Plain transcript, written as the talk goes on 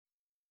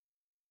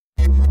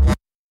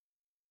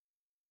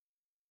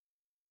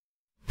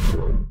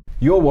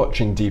You're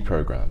watching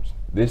Deprogrammed.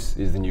 This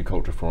is the New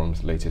Culture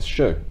Forum's latest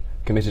show,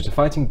 committed to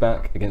fighting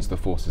back against the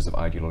forces of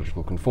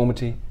ideological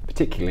conformity,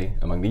 particularly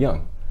among the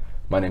young.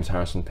 My name's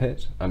Harrison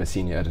Pitt, I'm a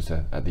senior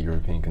editor at the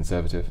European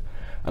Conservative,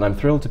 and I'm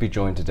thrilled to be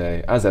joined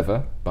today, as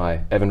ever,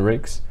 by Evan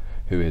Riggs,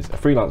 who is a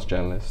freelance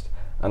journalist,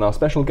 and our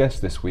special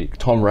guest this week,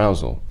 Tom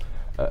Rousel,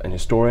 an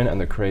historian and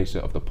the creator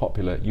of the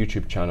popular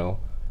YouTube channel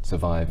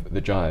Survive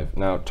the Jive.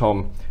 Now,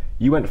 Tom,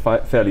 you went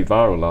fairly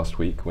viral last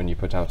week when you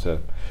put out a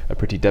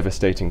pretty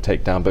devastating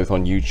takedown both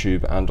on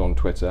YouTube and on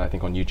Twitter. I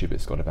think on YouTube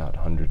it's got about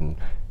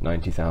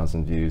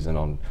 190,000 views and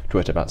on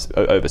Twitter about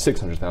over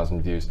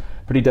 600,000 views.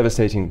 Pretty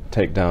devastating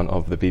takedown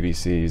of the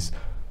BBC's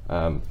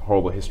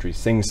Horrible History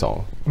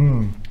sing-song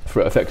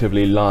for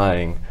effectively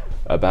lying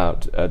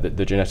about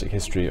the genetic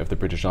history of the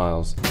British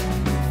Isles.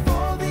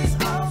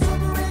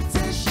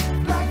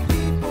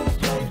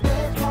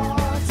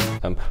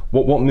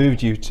 What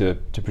moved you to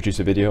produce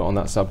a video on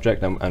that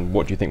subject, and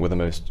what do you think were the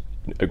most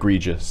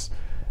egregious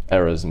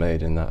errors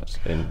made in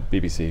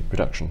BBC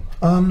production?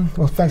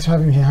 Well, thanks for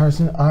having me here,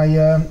 Harrison.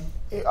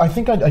 I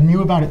think I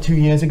knew about it 2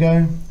 years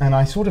ago, and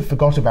I sort of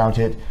forgot about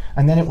it,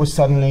 and then it was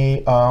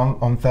suddenly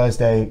on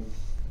Thursday,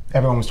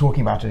 everyone was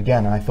talking about it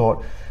again, and I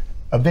thought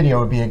it'd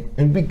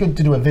be good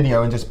to do a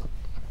video and just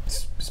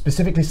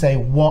specifically say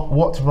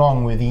what's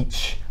wrong with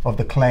each of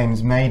the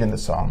claims made in the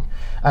song.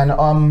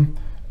 And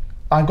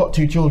I've got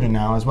 2 children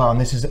now as well, and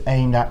this is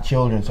aimed at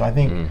children. So I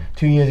think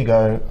 2 years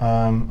ago,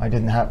 I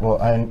didn't have,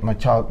 my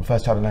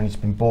first child had only just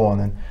been born,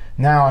 and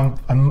now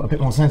I'm a bit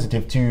more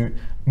sensitive to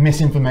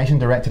misinformation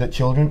directed at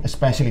children,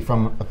 especially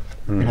from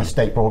a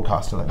state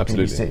broadcaster like the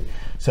BBC.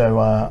 So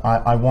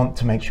I want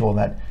to make sure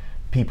that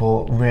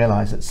people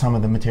realize that some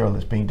of the material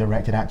that's being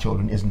directed at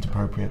children isn't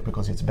appropriate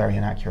because it's very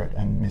inaccurate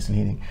and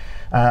misleading.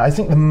 I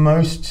think the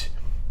most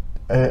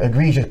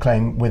egregious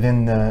claim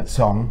within the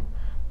song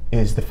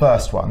is the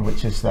first one,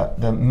 which is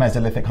that the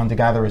Mesolithic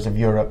hunter-gatherers of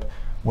Europe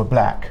were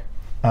black.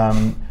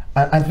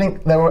 I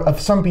think there were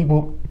some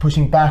people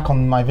pushing back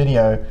on my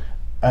video,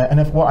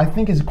 and what I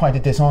think is quite a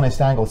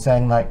dishonest angle,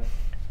 saying like,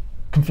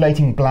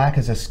 conflating black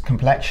as a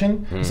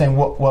complexion, saying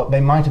well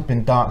they might have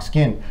been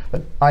dark-skinned.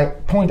 But I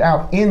point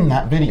out in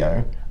that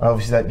video,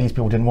 obviously that these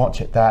people didn't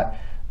watch it,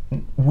 that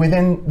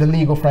within the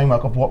legal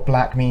framework of what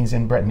black means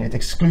in Britain, it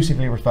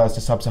exclusively refers to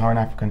sub-Saharan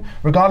African,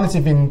 regardless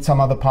if in some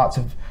other parts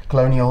of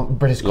colonial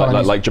British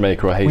colonies, like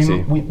Jamaica or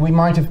Haiti. We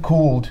might have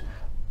called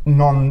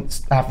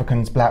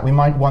non-Africans black. We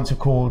might once have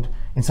called,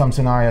 in some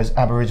scenarios,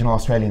 Aboriginal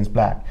Australians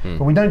black.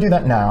 But we don't do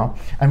that now.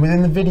 And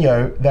within the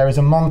video, there is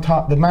a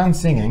montage. The man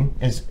singing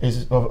is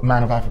a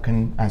man of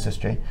African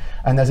ancestry.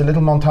 And there's a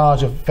little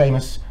montage of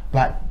famous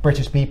black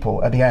British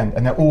people at the end,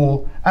 and they're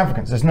all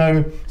Africans. There's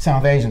no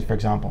South Asians, for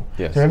example.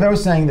 Yes. So if they were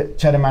saying that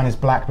Cheddar Man is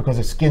black because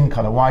of skin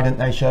color, why didn't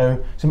they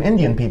show some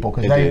Indian people?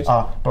 Because they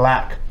are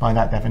black by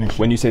that definition.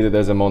 When you say that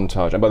there's a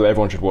montage, and by the way,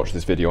 everyone should watch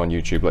this video on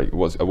YouTube. Like,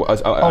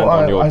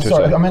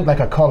 Sorry, I meant like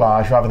a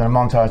collage rather than a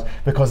montage,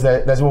 because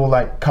there's all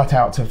like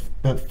cutouts of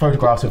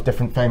photographs of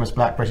different famous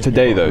black British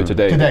people.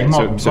 Today,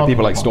 modern, so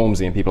people like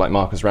Stormzy and people like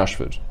Marcus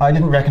Rashford. I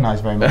didn't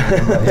recognise very much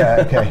of them.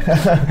 Yeah, okay.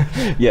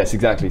 Yes,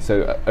 exactly.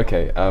 So,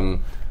 okay.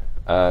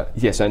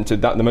 Yes, and so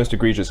the most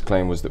egregious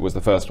claim was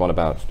the first one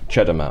about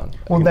Cheddar Man.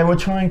 Well, they were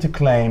trying to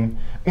claim,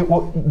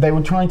 they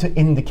were trying to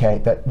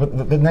indicate that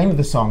the name of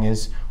the song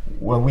is,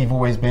 well, we've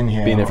always been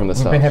here. Been here from the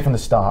start. We've been here from the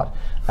start.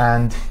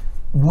 And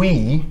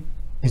we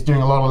is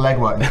doing a lot of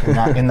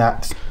legwork in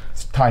that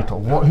title.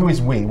 Who is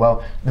we?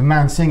 Well, the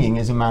man singing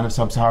is a man of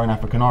sub-Saharan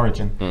African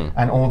origin.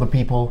 And all the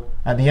people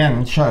at the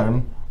end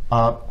shown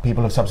are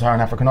people of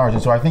sub-Saharan African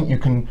origin. So I think you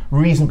can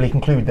reasonably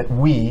conclude that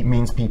we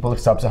means people of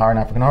sub-Saharan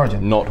African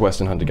origin. Not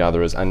Western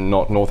hunter-gatherers and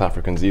not North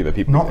Africans either.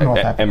 People, not North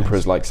Africans.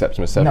 Emperors like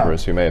Septimus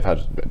Severus, who may have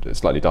had a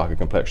slightly darker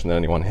complexion than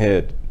anyone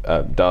here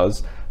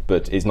does,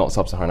 but is not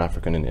sub-Saharan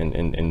African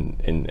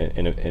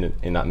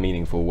in that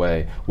meaningful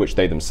way, which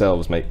they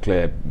themselves make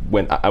clear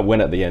when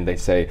at the end they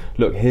say,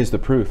 look, here's the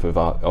proof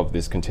of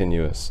this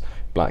continuous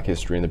black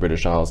history in the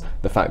British Isles.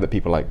 The fact that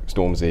people like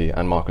Stormzy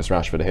and Marcus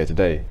Rashford are here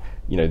today,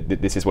 you know,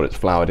 this is what it's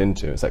flowered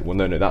into. It's like, well,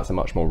 no, that's a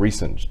much more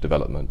recent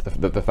development.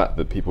 The fact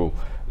that people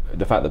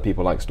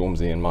like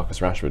Stormzy and Marcus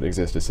Rashford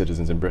exist as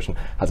citizens in Britain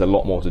has a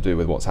lot more to do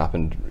with what's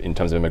happened in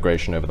terms of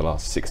immigration over the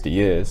last 60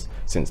 years,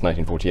 since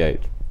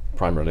 1948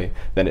 primarily,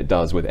 than it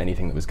does with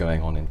anything that was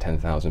going on in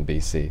 10,000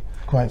 BC.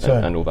 Quite so.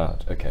 And all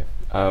that. Okay.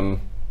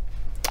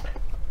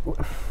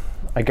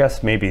 I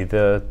guess maybe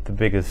the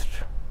biggest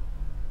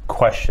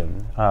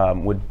question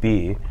would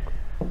be,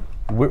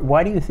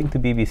 why do you think the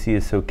BBC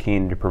is so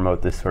keen to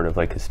promote this sort of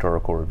like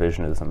historical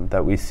revisionism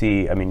that we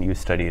see? I mean, you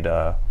studied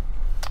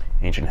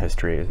ancient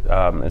history,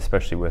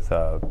 especially with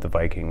the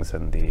Vikings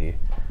and the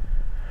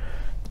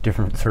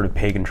different sort of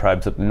pagan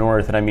tribes up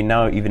north. And I mean,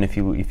 now even if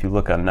you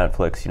look on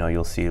Netflix, you know,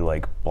 you'll see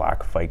like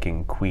black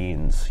Viking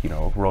queens, you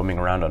know, roaming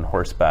around on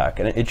horseback,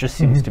 and it just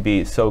seems to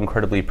be so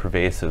incredibly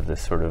pervasive,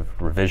 this sort of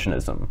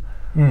revisionism,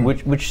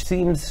 which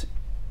seems,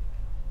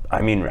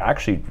 I mean,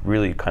 actually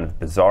really kind of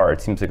bizarre.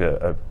 It seems like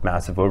a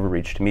massive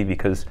overreach to me,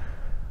 because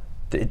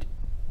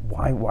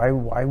why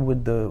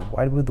would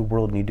the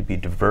world need to be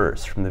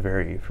diverse from the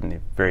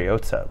very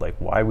outset? Like,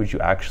 why would you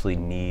actually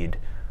need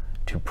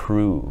to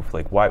prove?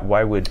 Like,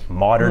 why would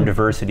modern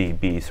diversity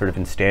be sort of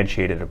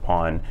instantiated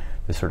upon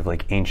this sort of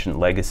like ancient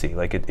legacy?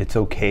 Like, it's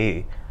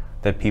okay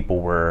that people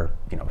were,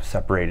 you know,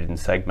 separated and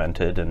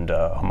segmented and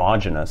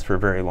homogenous for a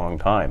very long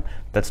time.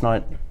 That's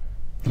not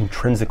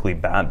intrinsically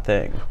bad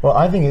thing. Well,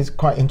 I think it's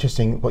quite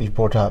interesting what you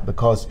brought up,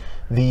 because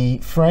the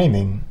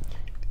framing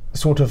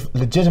sort of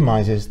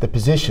legitimizes the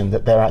position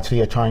that they're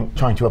actually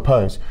trying to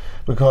oppose.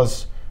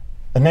 Because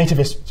a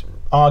nativist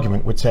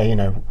argument would say, you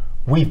know,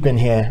 we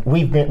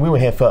were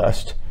here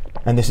first,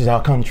 and this is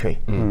our country,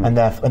 and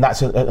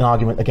that's an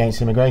argument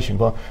against immigration.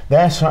 Well,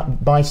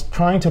 by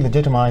trying to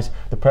legitimize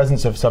the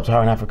presence of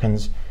sub-Saharan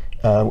Africans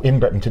in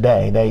Britain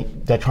today,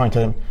 they're trying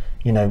to,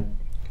 you know,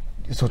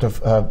 sort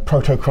of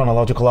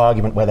proto-chronological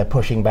argument where they're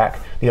pushing back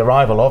the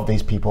arrival of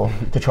these people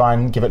to try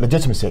and give it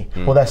legitimacy.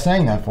 Well, they're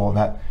saying, therefore,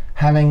 that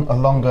having a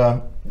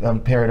longer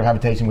period of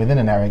habitation within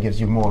an area gives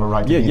you more of a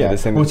right to be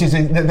there, which is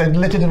they're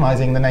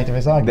legitimizing the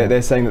nativist argument.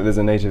 They're saying that there's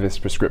a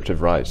nativist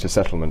prescriptive right to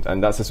settlement,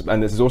 and this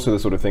is also the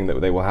sort of thing that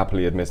they will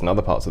happily admit in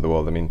other parts of the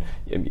world. I mean,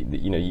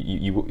 you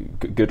know,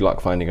 good luck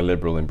finding a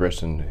liberal in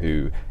Britain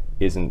who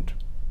isn't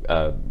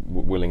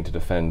willing to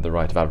defend the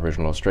right of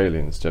Aboriginal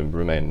Australians to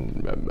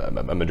remain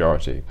a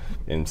majority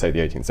in, say, the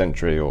 18th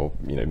century, or,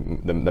 you know,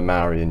 the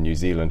Maori in New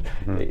Zealand.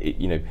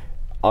 You know,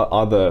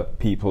 other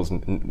people's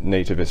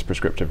nativist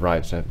prescriptive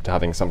right to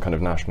having some kind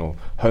of national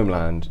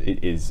homeland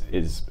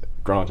is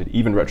granted,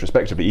 even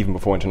retrospectively, even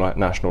before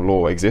international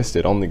law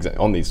existed on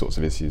these sorts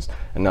of issues.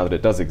 And now that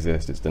it does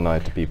exist, it's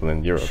denied to people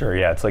in Europe. Sure,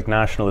 yeah, it's like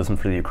nationalism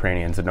for the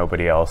Ukrainians and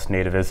nobody else,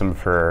 nativism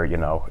for, you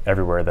know,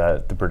 everywhere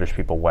that the British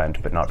people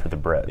went, but not for the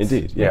Brits.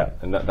 Indeed, yeah.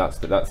 And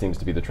that seems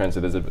to be the trend. So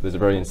there's a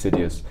very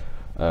insidious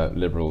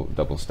liberal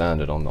double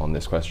standard on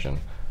this question.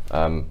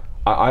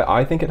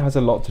 I think it has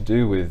a lot to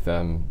do with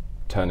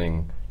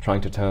trying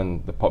to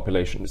turn the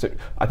population. So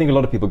I think a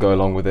lot of people go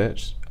along with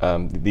it,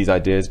 these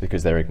ideas,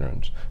 because they're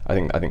ignorant. I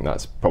think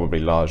that's probably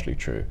largely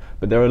true.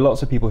 But there are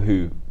lots of people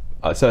who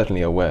are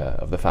certainly aware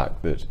of the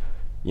fact that,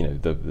 you know,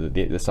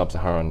 the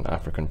sub-Saharan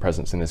African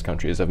presence in this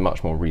country is of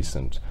much more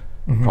recent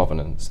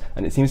provenance.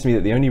 And it seems to me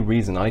that the only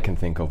reason I can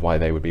think of why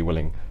they would be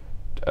willing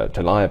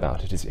to lie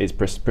about it is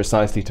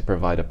precisely to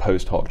provide a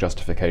post hoc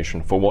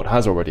justification for what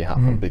has already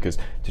happened, because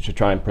to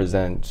try and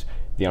present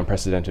the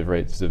unprecedented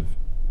rates of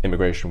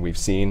immigration we've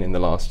seen in the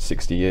last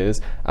 60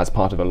 years as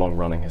part of a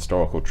long-running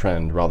historical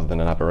trend rather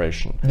than an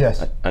aberration.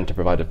 Yes. And to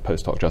provide a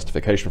post hoc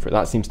justification for it.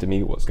 That seems to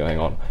me what's going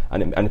on.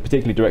 And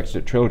particularly directed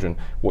at children,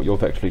 what you're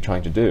effectively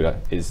trying to do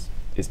is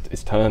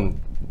turn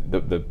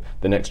the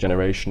next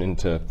generation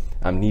into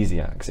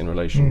amnesiacs in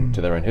relation to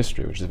their own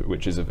history,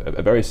 which is a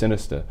very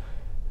sinister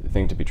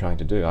thing to be trying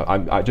to do.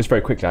 I just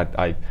very quickly,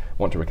 I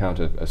want to recount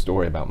a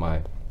story about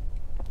my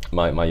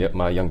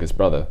youngest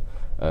brother,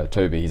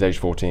 Toby. He's age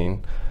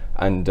 14,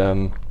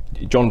 and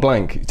John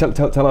Blank.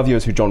 Tell our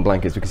viewers who John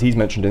Blank is, because he's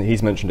mentioned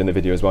in the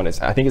video as well.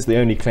 I think it's the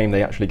only claim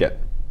they actually get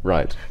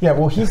right. Yeah,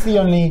 well, he's the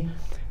only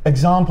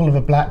example of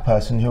a black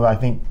person who I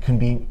think can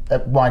be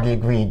widely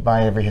agreed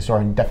by every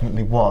historian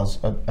definitely was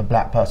a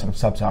black person of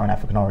sub-Saharan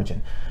African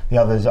origin. The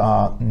others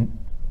are,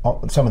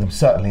 some of them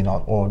certainly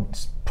not, or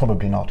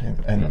probably not.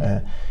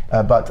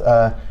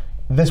 But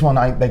this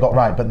one they got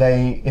right, but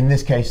in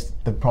this case,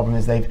 the problem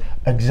is they've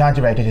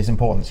exaggerated his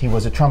importance. He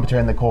was a trumpeter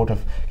in the court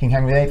of King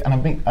Henry VIII,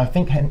 and I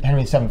think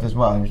Henry VII as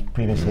well, who was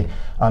previously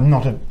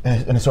not an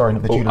historian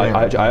of the Tudor era.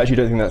 I actually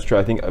don't think that's true.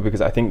 I think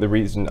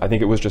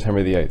it was just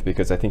Henry VIII,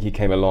 because I think he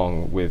came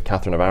along with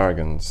Catherine of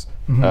Aragon's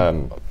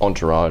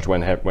entourage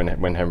when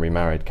Henry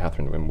married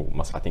Catherine.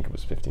 I think it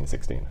was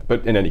 1516.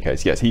 But in any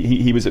case, yes,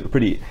 he was a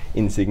pretty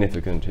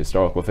insignificant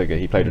historical figure.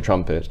 He played a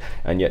trumpet,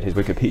 and yet his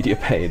Wikipedia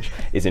page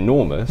is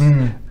enormous.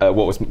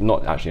 What was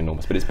not actually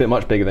enormous, but it's a bit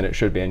much bigger than it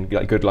should be. And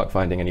good luck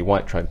finding any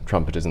white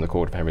trumpeters in the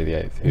court of Henry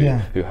VIII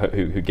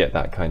who get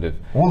that kind of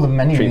all the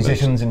many treatment.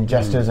 Musicians and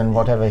jesters and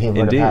whatever he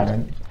would have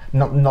had.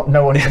 No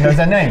one even knows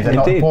their names. They're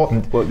not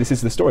important. Well, this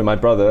is the story. My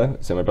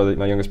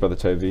youngest brother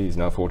Toby, he's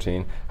now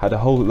 14, had a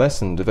whole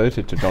lesson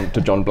devoted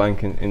to John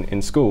Blank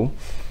in school.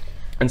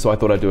 And so I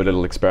thought I'd do a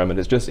little experiment.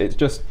 It's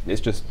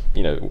just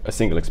you know, a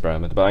single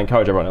experiment, but I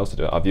encourage everyone else to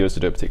do it, our viewers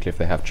to do it, particularly if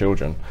they have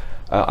children.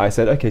 I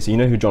said, okay, so you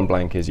know who John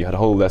Blank is. You had a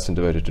whole lesson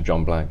devoted to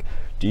John Blank.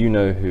 Do you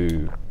know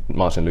who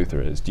Martin Luther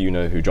is? Do you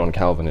know who John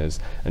Calvin is?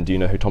 And do you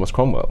know who Thomas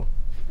Cromwell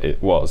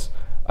was?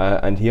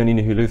 And he only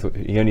knew who Luther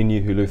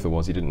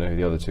was. He didn't know who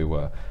the other two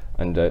were.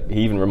 And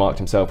he even remarked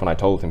himself when I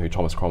told him who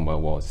Thomas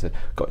Cromwell was. He said,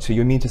 God, so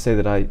you mean to say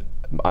that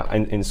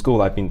in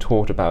school I've been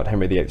taught about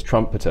Henry VIII's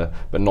trumpeter,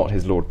 but not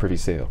his Lord Privy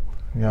Seal?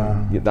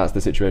 Yeah. That's the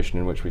situation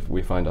in which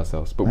we find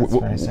ourselves. But that's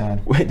very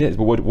sad. It is.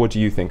 But what do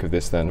you think of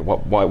this then?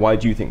 Why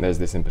do you think there's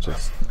this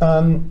impetus?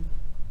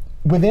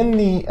 Within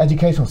the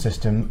educational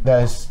system,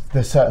 there's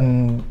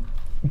certain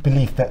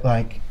belief that,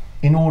 like,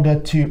 in order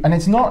to, and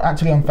it's not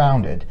actually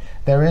unfounded,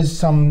 there is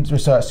some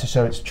research to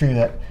show it's true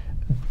that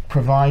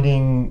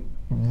providing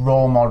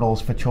role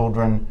models for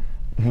children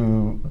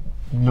who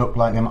look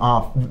like them,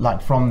 are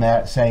like from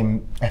their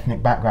same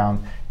ethnic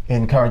background,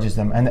 encourages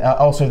them. And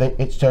also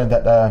it showed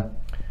that,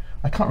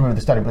 I can't remember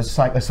the study, but it was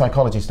a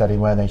psychology study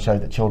where they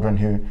showed that children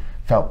who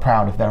felt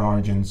proud of their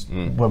origins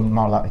were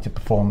more likely to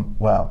perform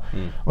well.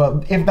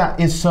 Well, if that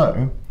is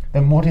so,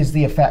 then what is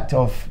the effect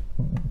of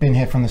been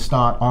here from the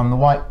start on the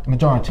white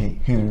majority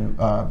who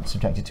are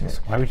subjected to it?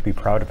 Why would you be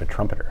proud of a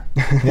trumpeter?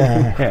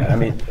 Yeah. Yeah, I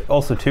mean,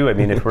 also too, I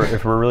mean, if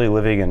we're really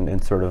living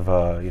in sort of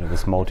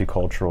this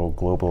multicultural,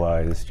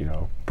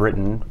 globalized,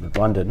 Britain,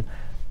 London,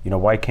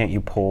 why can't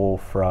you pull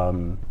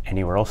from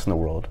anywhere else in the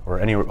world or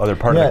any other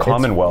part of the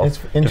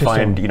Commonwealth to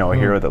find a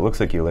hero that looks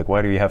like you? Like,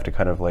 why do you have to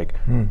kind of like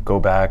go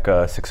back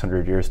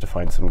 600 years to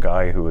find some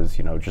guy who was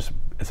just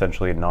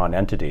essentially a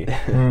non-entity?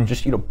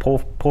 Just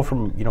pull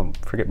from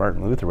forget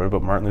Martin Luther. What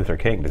about Martin Luther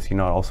King? Does he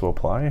not also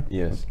apply?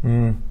 Yes.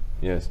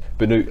 Yes,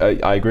 but no,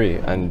 I agree,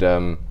 and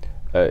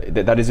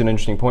that is an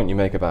interesting point you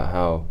make about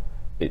how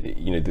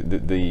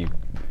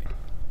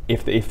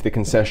if the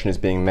concession is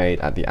being made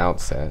at the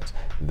outset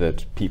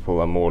that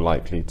people are more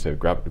likely to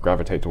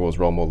gravitate towards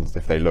role models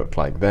if they look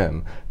like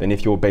them, then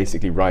if you're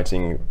basically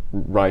writing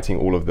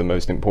all of the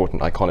most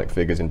important iconic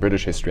figures in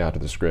British history out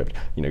of the script,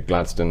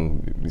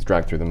 Gladstone is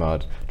dragged through the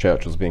mud,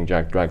 Churchill's being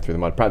dragged through the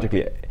mud,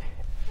 practically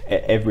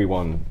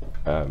everyone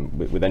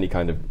with any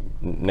kind of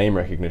name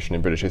recognition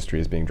in British history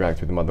is being dragged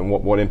through the mud, then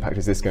what impact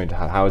is this going to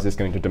have? How is this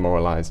going to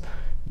demoralize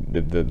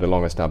the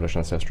long-established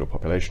ancestral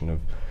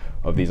population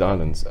of these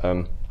islands?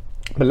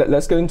 But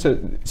let's go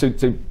into, so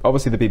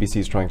obviously the BBC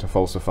is trying to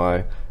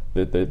falsify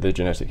the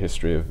genetic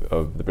history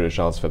of the British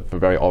Isles for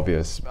very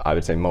obvious, I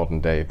would say,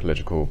 modern day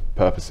political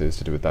purposes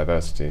to do with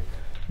diversity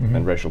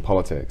and racial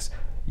politics.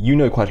 You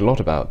know quite a lot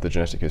about the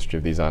genetic history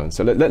of these islands,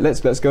 so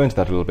let's go into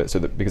that a little bit,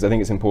 because I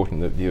think it's important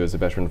that viewers are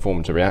better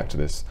informed to react to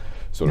this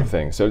sort of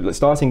thing. So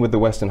starting with the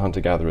Western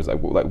hunter-gatherers, like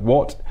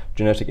what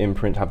genetic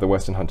imprint have the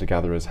Western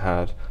hunter-gatherers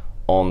had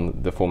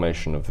on the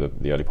formation of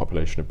the early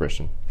population of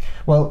Britain?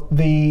 Well,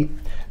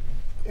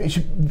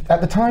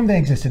 at the time they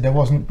existed, there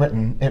wasn't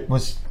Britain. It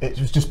was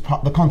just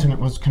the continent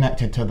was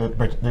connected to the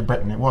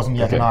Britain. It wasn't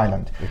yet an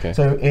island.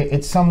 So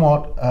it's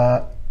somewhat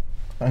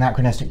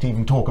anachronistic to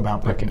even talk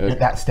about Britain at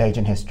that stage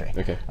in history.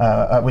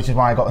 Which is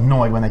why I got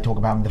annoyed when they talk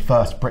about the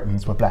first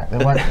Britons were black. There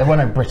were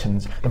no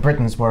Britons. The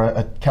Britons were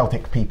a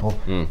Celtic people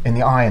in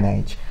the Iron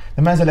Age.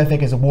 The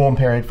Mesolithic is a warm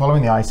period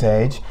following the Ice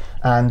Age,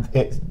 and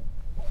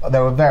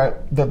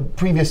the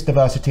previous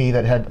diversity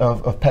that had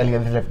of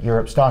Paleolithic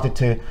Europe started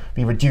to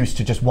be reduced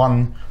to just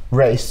one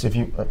race, if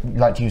you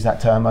like to use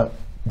that term.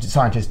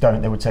 Scientists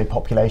don't, they would say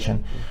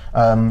population.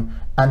 And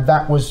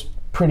that was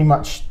pretty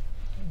much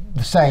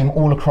the same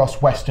all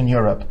across Western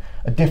Europe.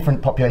 A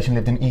different population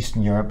lived in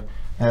Eastern Europe.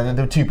 There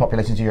were two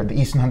populations in Europe,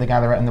 the Eastern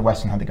hunter-gatherer and the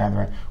Western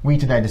hunter-gatherer. We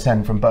today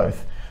descend from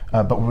both.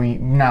 But we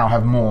now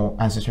have more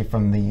ancestry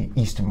from the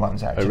eastern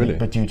ones, actually, really?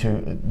 But due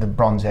to the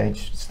Bronze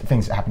Age,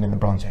 things that happened in the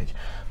Bronze Age.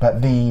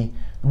 But the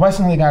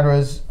Western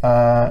hunter-gatherers,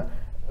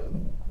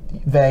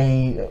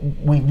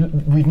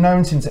 we've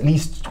known since at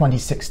least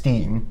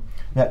 2016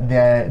 that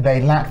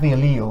they lack the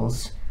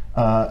alleles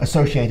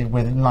associated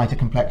with lighter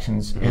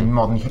complexions in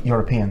modern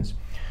Europeans.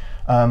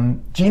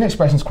 Gene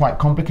expression is quite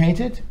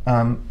complicated.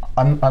 To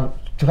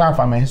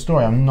clarify, I'm a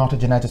historian, I'm not a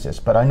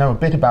geneticist, but I know a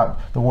bit about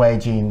the way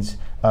genes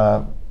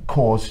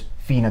cause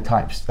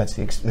phenotypes. That's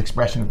the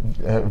expression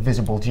of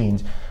visible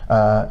genes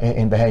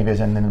in behaviors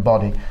and in the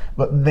body.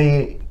 But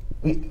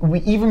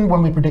even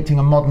when we're predicting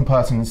a modern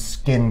person's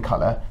skin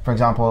color, for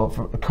example,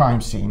 for a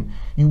crime scene,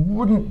 you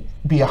wouldn't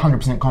be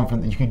 100%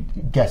 confident that you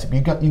could guess it.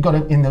 But you got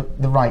it in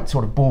the right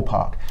sort of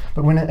ballpark.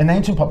 But when an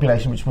ancient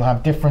population, which will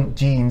have different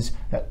genes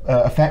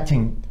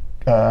affecting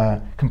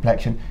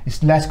complexion,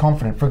 is less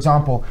confident. For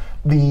example,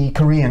 the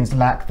Koreans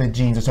lack the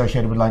genes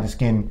associated with lighter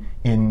skin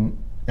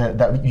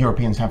that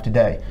Europeans have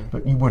today,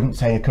 but you wouldn't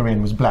say a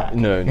Korean was black.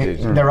 No, indeed.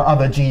 There are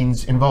other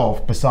genes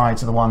involved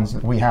besides the ones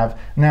that we have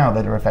now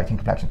that are affecting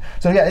complexion.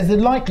 So yeah, there's the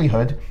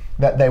likelihood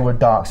that they were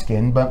dark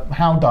skinned, but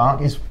how dark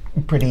is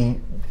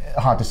pretty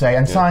hard to say.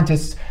 And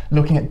scientists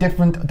looking at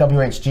different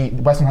WHG,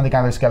 Western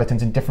hunter-gatherer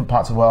skeletons in different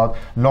parts of the world.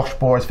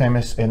 Lochbohr is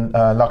famous in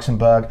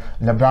Luxembourg,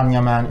 Le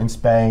Bragna Man in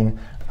Spain.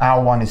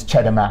 Our one is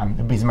Cheddar Man,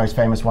 it'd be the most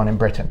famous one in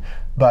Britain.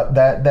 But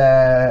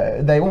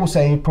they all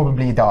say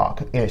probably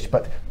dark-ish,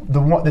 but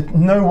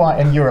no white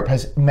in Europe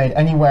has made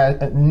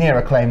anywhere near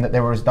a claim that they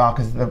were as dark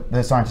as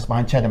the scientists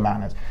behind Cheddar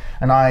Man is.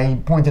 And I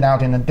pointed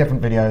out in a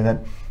different video that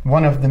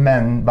one of the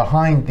men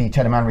behind the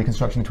Cheddar Man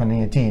reconstruction in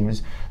 2018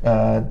 was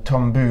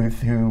Tom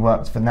Booth, who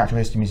works for the Natural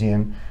History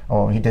Museum,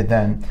 or he did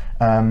then.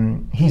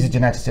 He's a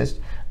geneticist.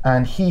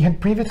 And he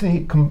had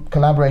previously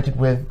collaborated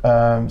with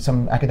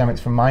some academics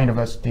from my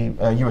university,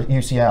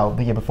 UCL,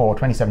 the year before,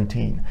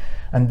 2017.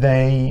 And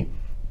they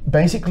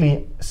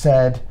basically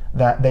said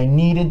that they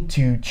needed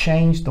to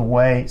change the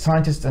way,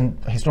 scientists and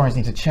historians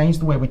need to change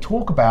the way we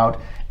talk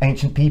about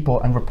ancient people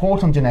and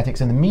report on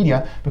genetics in the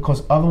media,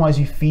 because otherwise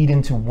you feed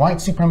into white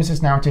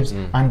supremacist narratives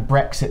and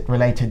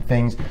Brexit-related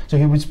things. So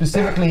he was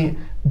specifically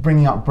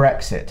bringing up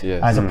Brexit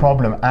as a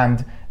problem.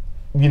 And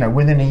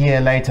within a year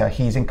later,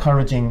 he's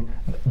encouraging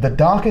the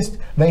darkest.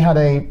 They had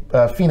a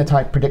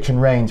phenotype prediction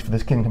range for the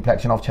skin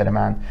complexion of Cheddar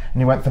Man,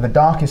 and he went for the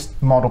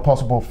darkest model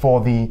possible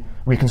for the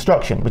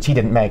reconstruction, which he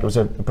didn't make. It was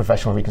a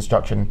professional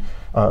reconstruction,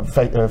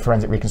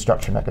 forensic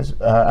reconstruction. That goes.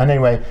 And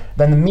anyway,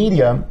 then the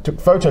media took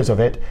photos of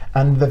it,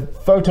 and the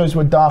photos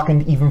were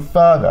darkened even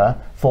further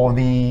for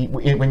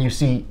when you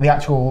see the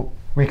actual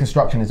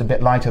reconstruction is a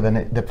bit lighter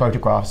than the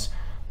photographs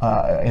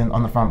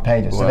on the front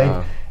pages. Wow.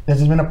 So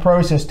there's been a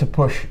process to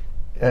push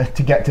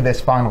to get to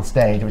this final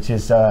stage, which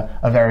is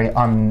a very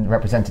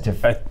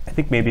unrepresentative I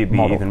think maybe it'd be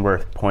model. even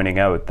worth pointing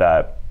out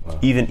that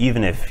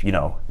even if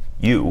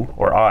you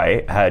or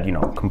I had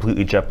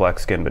completely jet black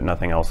skin but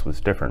nothing else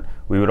was different,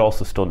 we would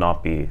also still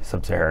not be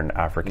sub-Saharan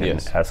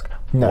African-esque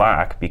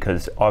black,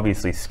 because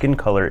obviously skin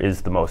color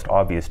is the most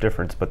obvious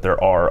difference, but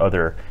there are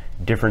other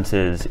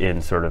differences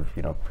in sort of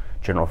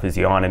general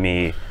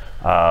physiognomy,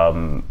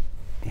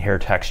 hair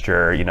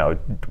texture,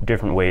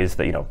 different ways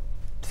that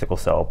sickle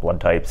cell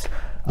blood types.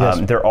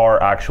 Yes. There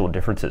are actual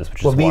differences,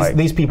 which is why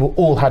these people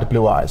all had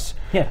blue eyes.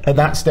 Yeah. At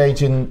that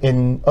stage,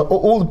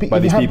 all the By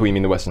these people, you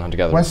mean the Western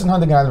hunter-gatherers? Western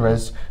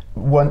hunter-gatherers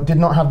did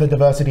not have the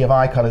diversity of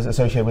eye colors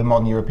associated with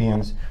modern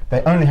Europeans.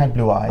 They only had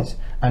blue eyes,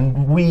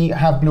 and we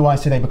have blue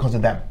eyes today because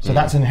of them. So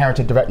that's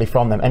inherited directly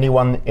from them.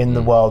 Anyone in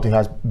the world who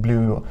has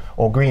blue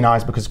or green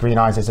eyes, because green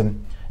eyes is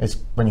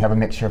when you have a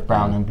mixture of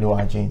brown and blue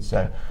eye genes.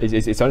 So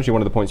it's actually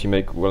one of the points you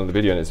make well in the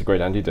video, and it's a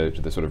great antidote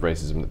to the sort of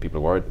racism that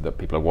people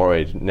are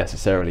worried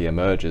necessarily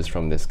emerges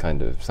from this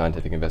kind of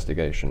scientific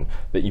investigation.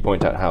 That you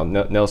point out how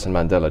Nelson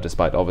Mandela,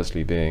 despite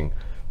obviously being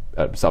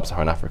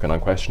sub-Saharan African,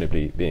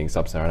 unquestionably being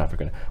sub-Saharan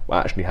African,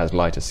 actually has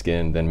lighter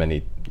skin than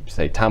many,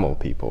 say, Tamil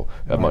people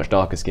who have much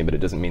darker skin. But it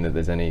doesn't mean that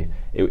there's any.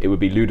 It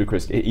would be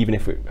ludicrous, even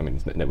if it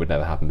would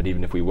never happen. But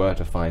even if we were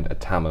to find a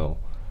Tamil,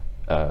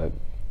 I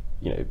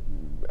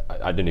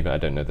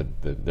don't know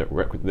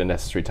the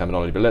necessary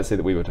terminology, but let's say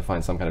that we were to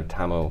find some kind of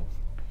Tamil,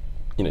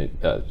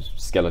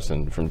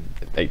 skeleton from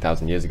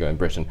 8,000 years ago in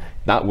Britain,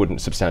 that wouldn't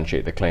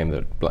substantiate the claim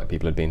that black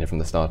people had been here from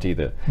the start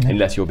either,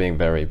 unless you're being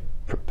very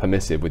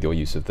permissive with your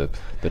use of the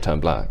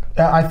term black.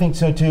 I think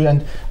so too,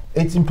 and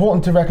it's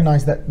important to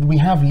recognize that we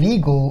have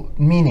legal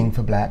meaning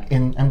for black,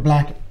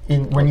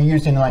 when you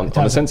use it in on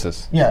the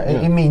census.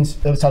 It means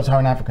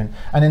sub-Saharan African,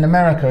 and in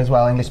America as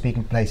well,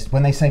 English-speaking places,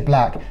 when they say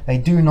black, they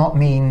do not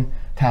mean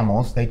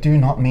Tamils, they do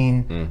not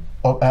mean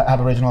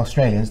Aboriginal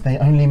Australians, they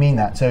only mean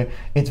that. So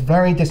it's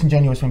very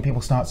disingenuous when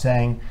people start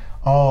saying,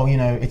 oh,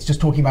 it's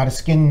just talking about a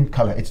skin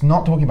color. It's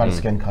not talking about a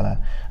skin color.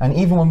 And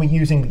even when we're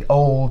using the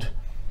old,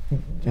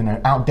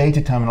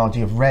 outdated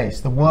terminology of race,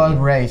 the word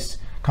race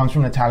comes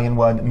from an Italian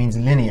word that means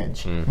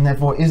lineage, and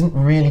therefore isn't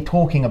really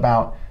talking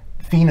about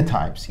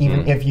phenotypes,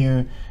 even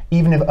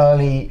if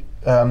early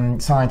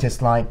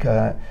scientists like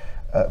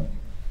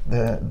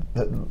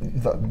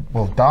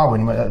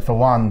Darwin for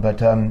one,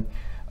 but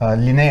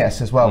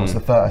Linnaeus as well was the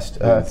first.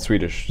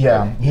 Swedish.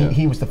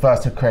 He was the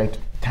first to create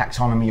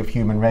taxonomy of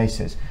human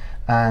races,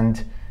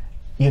 and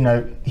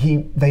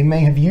they may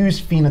have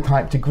used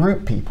phenotype to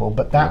group people,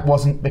 but that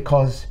wasn't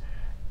because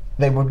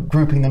they were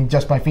grouping them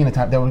just by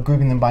phenotype. They were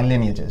grouping them by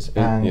lineages,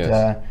 and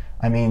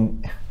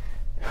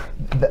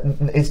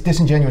it's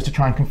disingenuous to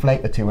try and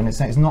conflate the two, and it's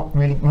not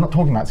really. We're not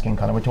talking about skin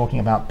color. We're talking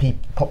about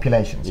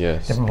populations,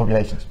 different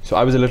populations. So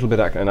I was a little bit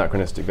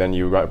anachronistic then.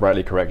 You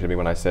rightly corrected me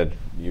when I said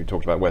you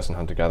talked about Western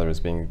hunter-gatherers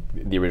being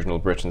the original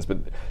Britons, but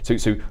so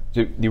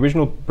the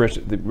original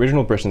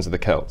Britons are the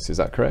Celts. Is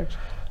that correct?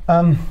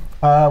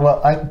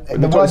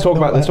 Let's talk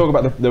about the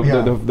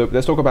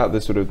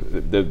sort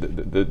of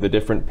the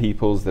different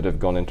peoples that have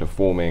gone into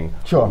forming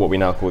what we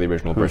now call the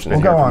original Britons.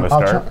 We'll go on.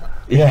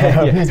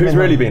 Who's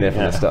really been here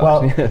from the start?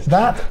 Well,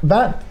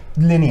 that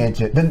lineage,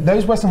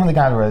 those Western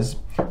hunter-gatherers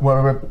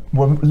were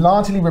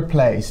largely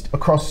replaced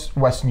across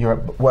Western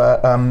Europe.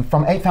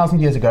 From 8,000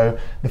 years ago,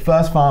 the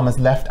first farmers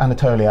left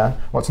Anatolia,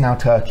 what's now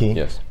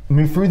Turkey,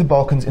 moved through the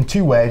Balkans in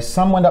two waves.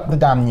 Some went up the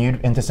Danube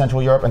into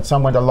Central Europe, and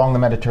some went along the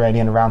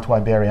Mediterranean around to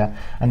Iberia.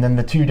 And then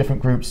the two different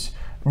groups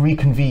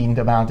reconvened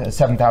about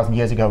 7,000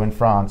 years ago in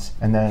France,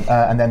 and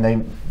then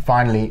they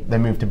finally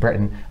moved to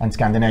Britain and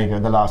Scandinavia,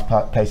 the last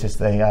places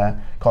they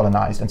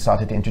colonized, and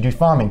started to introduce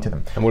farming to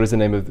them. And what is the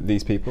name of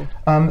these people?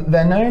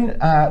 They're known,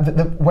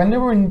 when they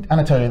were in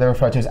Anatolia, they're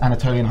referred to as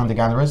Anatolian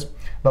hunter-gatherers,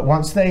 but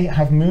once they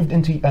have moved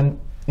into,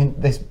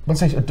 once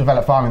they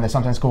develop farming, they're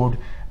sometimes called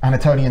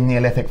Anatolian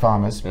Neolithic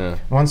farmers.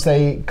 Once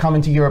they come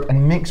into Europe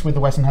and mix with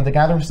the Western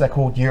hunter-gatherers, they're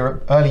called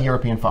early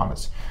European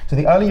farmers. So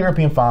the early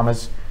European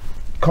farmers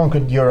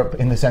conquered Europe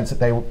in the sense that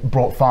they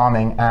brought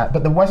farming,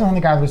 but the Western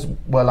hunter-gatherers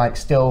were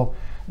still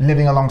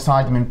living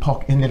alongside them in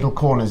little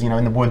corners,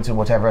 in the woods or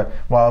whatever,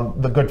 while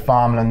the good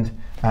farmland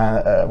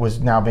was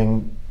now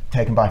being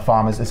taken by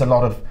farmers. There's a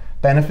lot of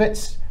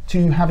benefits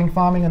to having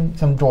farming and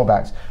some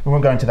drawbacks. We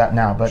won't go into that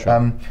now, but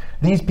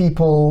these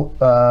people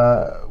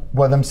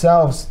were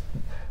themselves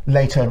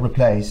later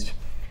replaced.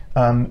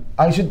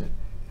 I should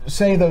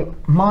say that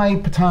my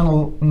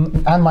paternal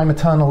and my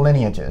maternal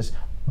lineages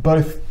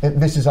both,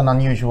 this is an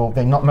unusual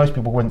thing, not most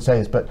people wouldn't say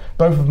this, but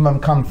both of them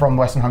come from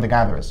Western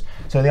hunter-gatherers.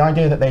 So the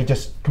idea that they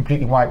just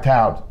completely wiped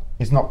out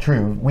is not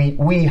true.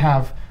 We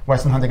have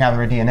Western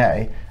hunter-gatherer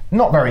DNA,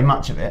 not very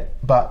much of it,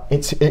 but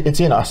it's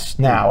in us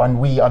now, and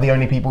we are the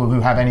only people who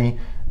have any,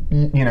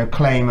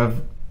 claim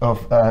of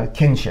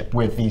kinship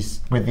with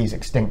these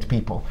extinct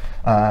people.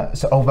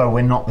 So although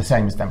we're not the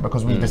same as them,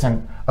 because we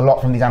descend a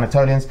lot from these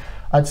Anatolians,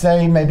 I'd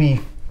say maybe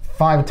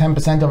 5 or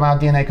 10% of our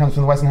DNA comes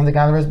from the Western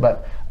hunter-gatherers,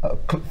 but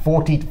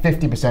 40 to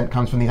 50%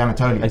 comes from these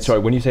Anatolians. And sorry,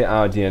 when you say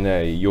our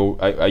DNA,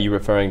 are you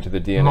referring to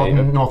the DNA modern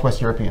of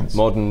Northwest Europeans?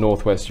 Modern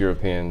Northwest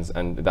Europeans,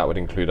 and that would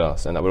include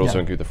us, and that would also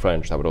include the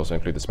French, that would also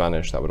include the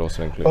Spanish, that would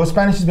also include... Well,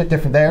 Spanish is a bit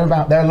different. They're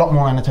a lot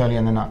more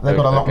Anatolian than us. They've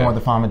got a lot more of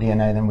the farmer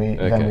DNA than we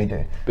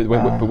do.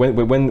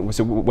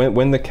 But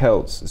when the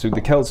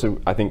Celts are,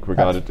 I think,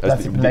 regarded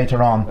that's as...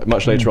 later on.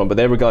 Much later on, but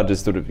they're regarded as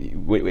sort of...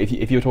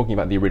 If you're talking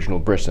about the original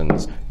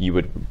Britons, you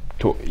would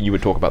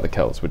talk about the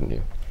Celts, wouldn't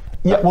you?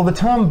 Yeah, well, the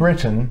term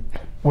Briton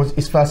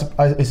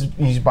is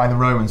used by the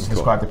Romans to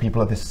describe the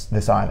people of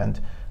this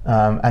island.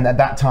 And at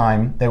that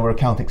time, they were a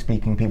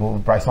Celtic-speaking people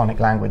with Brythonic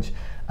language.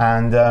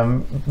 And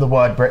the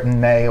word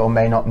Briton may or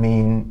may not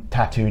mean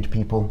tattooed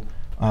people,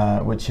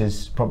 which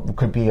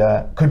could be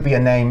a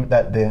name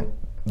that the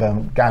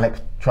Gallic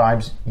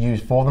tribes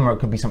used for them, or it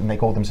could be something they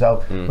called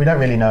themselves. We don't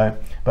really know,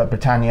 but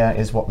Britannia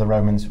is what the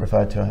Romans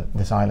referred to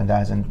this island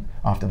as, and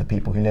after the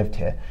people who lived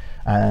here.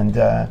 And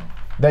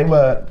they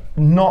were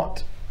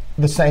not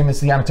the same as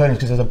the Anatolians,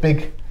 because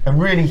there's a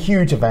really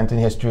huge event in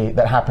history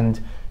that happened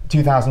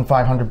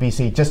 2500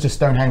 BC, just as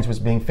Stonehenge was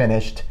being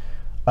finished.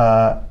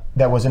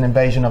 There was an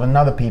invasion of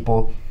another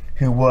people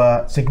who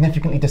were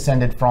significantly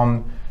descended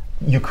from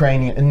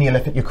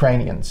Neolithic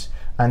Ukrainians,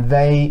 and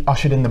they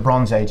ushered in the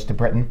Bronze Age to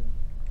Britain,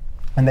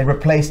 and they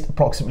replaced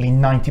approximately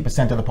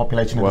 90% of the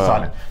population of this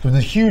island. So it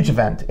was a huge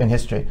event in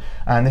history,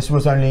 and this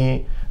was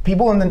only...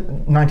 People in the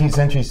 19th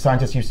century,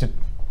 scientists used to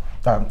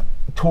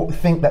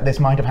think that this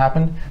might have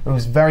happened. It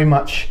was very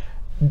much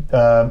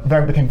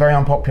became very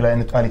unpopular in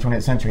the early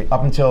 20th century,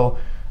 up until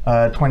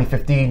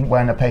 2015,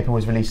 when a paper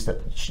was released that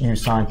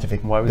used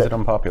scientific... Why was it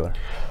unpopular?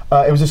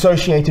 It was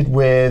associated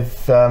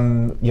with,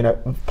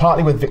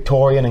 partly with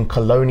Victorian and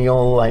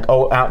colonial,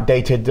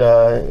 outdated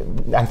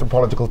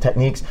anthropological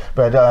techniques,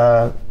 but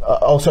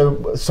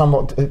also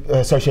somewhat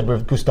associated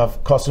with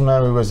Gustav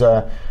Cosima, who was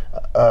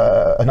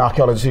an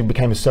archaeologist who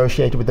became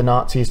associated with the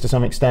Nazis to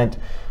some extent.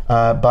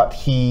 But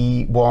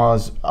he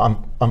was,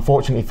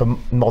 unfortunately for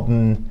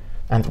modern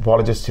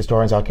anthropologists,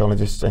 historians,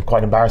 archaeologists, and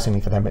quite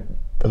embarrassingly for them,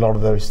 a lot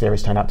of those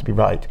theories turned out to be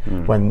right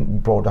when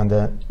brought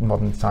under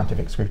modern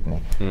scientific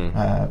scrutiny,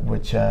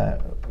 which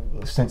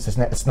since the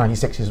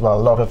 1960s as well,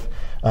 a lot of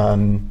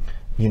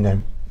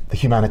the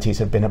humanities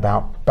have been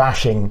about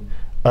bashing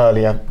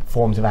earlier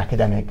forms of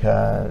academic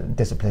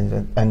disciplines,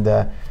 and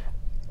I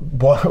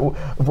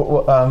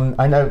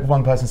know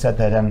one person said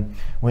that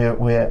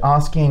we're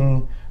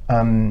asking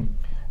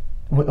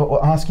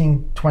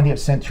 20th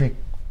century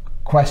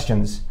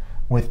questions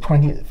with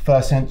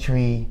 21st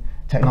century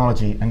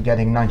technology and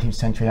getting 19th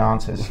century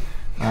answers.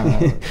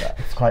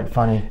 It's quite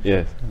funny.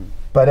 Yes.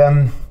 But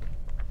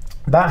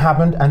that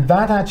happened, and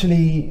that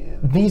actually,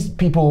 these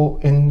people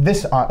in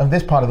this part of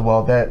the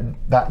world,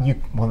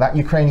 that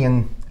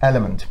Ukrainian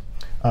element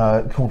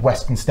called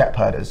Western steppe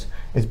herders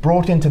is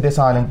brought into this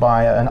island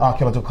by an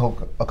archaeological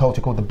culture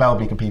called the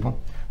Bell-Beaker people,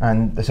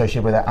 and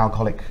associated with their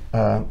alcoholic,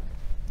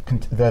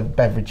 their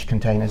beverage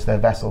containers, their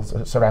vessels,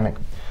 ceramic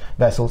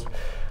vessels,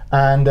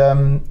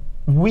 and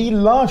we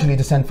largely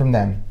descend from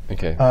them.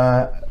 Okay.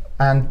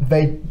 And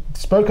they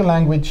spoke a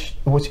language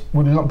which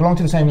would belong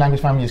to the same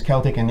language family as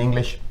Celtic and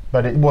English,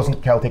 but it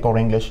wasn't Celtic or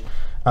English.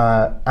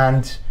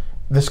 And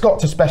the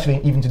Scots,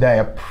 especially even today,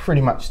 are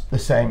pretty much the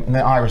same, and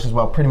the Irish as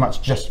well, pretty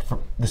much just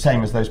the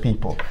same as those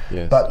people.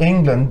 Yes. But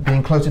England,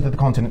 being closer to the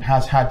continent,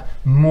 has had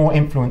more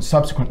influence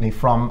subsequently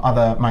from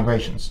other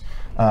migrations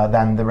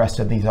than the rest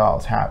of these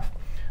isles have.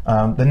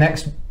 The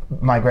next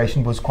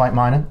migration was quite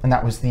minor, and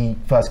that was the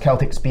first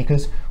Celtic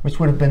speakers, which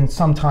would have been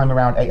sometime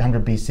around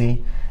 800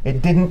 BC.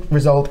 It didn't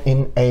result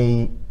in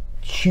a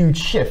huge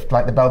shift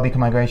like the Bell-Beaker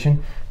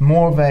migration,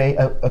 more of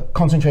a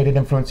concentrated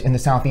influence in the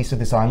southeast of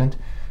this island,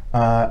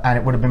 and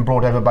it would have been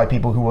brought over by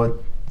people who were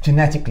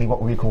genetically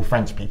what we call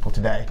French people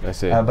today. I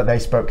see. But they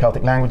spoke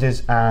Celtic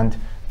languages, and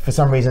for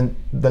some reason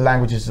the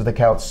languages of the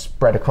Celts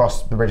spread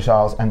across the British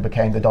Isles and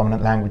became the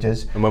dominant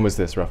languages. And when was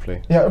this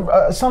roughly?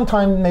 Yeah,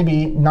 sometime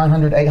maybe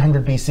 900,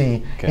 800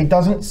 BC. Okay.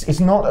 It's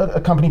not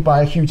accompanied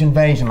by a huge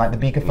invasion like the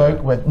Beaker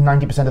folk, where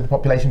 90% of the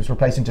population was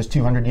replaced in just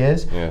 200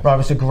 years. Yes.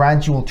 Rather, it's a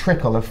gradual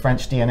trickle of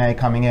French DNA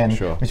coming in,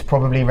 which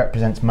probably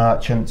represents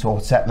merchants or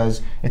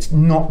settlers. It's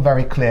not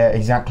very clear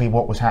exactly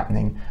what was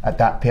happening at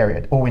that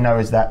period. All we know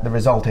is that the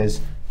result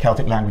is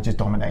Celtic languages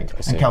dominate,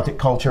 and Celtic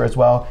culture as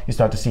well. You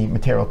start to see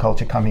material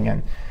culture coming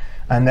in.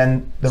 And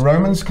then the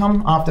Romans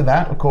come after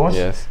that, of course,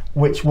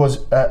 which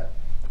was,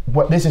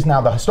 this is now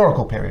the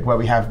historical period, where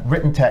we have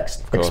written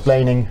text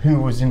explaining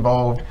who was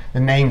involved, the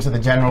names of the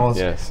generals,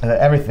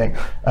 everything.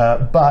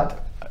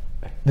 But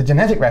the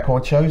genetic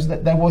record shows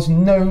that there was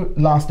no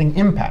lasting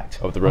impact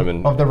of the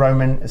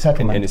Roman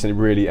settlement. And it's a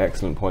really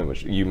excellent point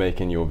which you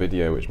make in your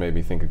video, which made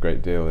me think a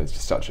great deal. It's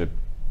just such a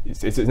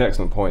it's an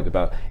excellent point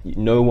about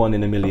no one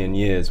in a million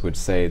years would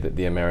say that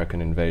the American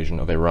invasion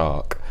of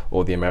Iraq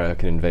or the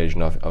American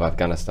invasion of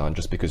Afghanistan,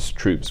 just because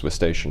troops were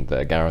stationed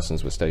there,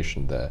 garrisons were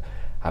stationed there,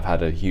 have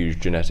had a huge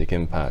genetic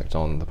impact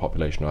on the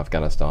population of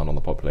Afghanistan, on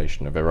the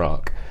population of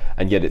Iraq.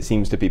 And yet it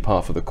seems to be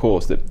par for the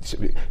course that,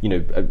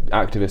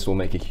 activists will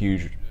make a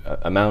huge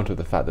amount of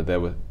the fact that there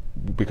were,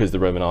 because the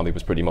Roman army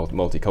was pretty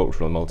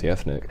multicultural and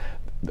multi-ethnic,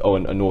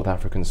 a North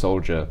African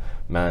soldier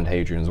manned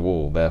Hadrian's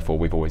Wall, therefore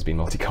we've always been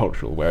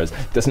multicultural, whereas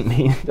it doesn't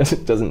mean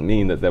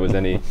that there was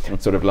any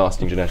sort of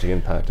lasting genetic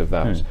impact of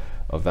that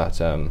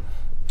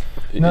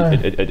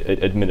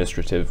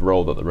administrative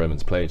role that the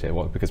Romans played here.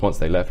 Because once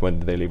they left, when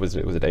did they leave? Was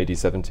it AD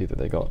 70 that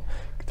they got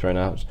thrown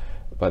out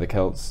by the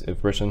Celts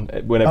of Britain?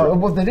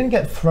 Well, they didn't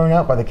get thrown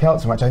out by the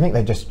Celts so much. I think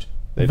they just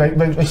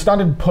they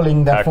started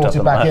pulling their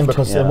forces back in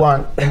because it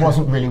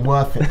wasn't really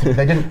worth it.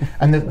 They didn't,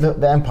 and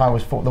the empire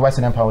was the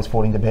Western Empire was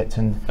falling to bits,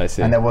 and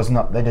there was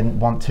not. They didn't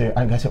want to.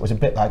 I guess it was a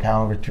bit like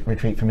our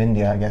retreat from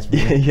India. I guess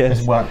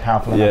just weren't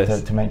powerful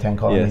enough to maintain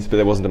colonies. Yes, but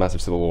there wasn't a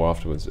massive civil war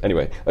afterwards.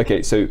 Anyway,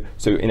 okay, so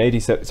in AD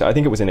 70, so I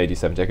think it was in AD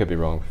 70. I could be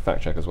wrong.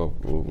 Fact check as well.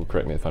 Will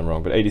correct me if I'm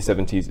wrong. But AD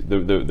 70,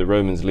 the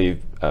Romans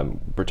leave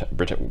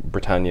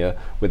Britannia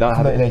without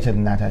having. Later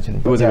than that, actually.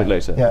 Was it a bit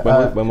later?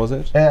 Yeah, when was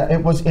it?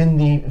 It was in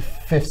the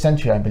 5th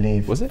century, I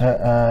believe. Was it?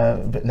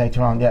 A bit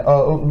later on, yeah.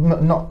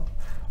 God,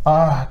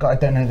 I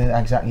don't know the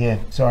exact year.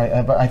 Sorry,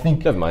 but I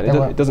think. Never mind.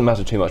 It doesn't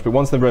matter too much. But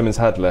once the Romans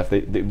had left,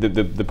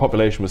 the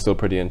population was still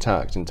pretty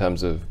intact in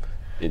terms of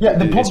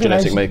its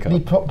genetic makeup.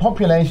 The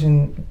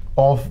population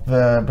of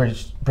the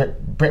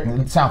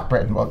Britain, South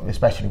Britain,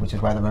 especially, which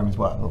is where the Romans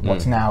were,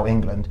 what's now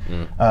England,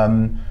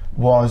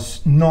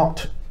 was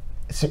not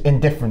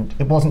indifferent.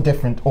 It wasn't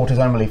different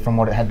autosomally from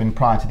what it had been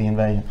prior to the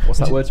invasion. What's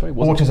that word? Sorry.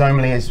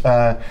 Autosomally is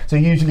so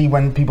usually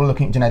when people are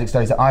looking at genetic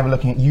studies, they're either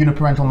looking at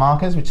uniparental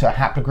markers, which are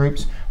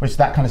haplogroups, which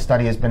that kind of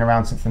study has been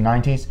around since the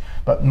 90s,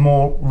 but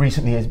more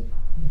recently is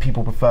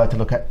people prefer to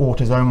look at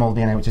autosomal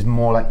DNA, which is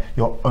more like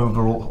your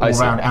overall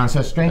all-round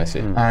ancestry,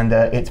 and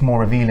it's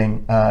more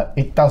revealing.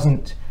 It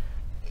doesn't.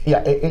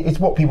 Yeah, it's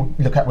what people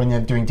look at when they're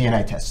doing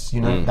DNA tests,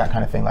 that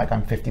kind of thing, like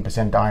I'm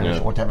 50% Irish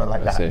or whatever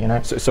like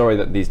that, So, sorry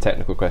that these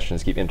technical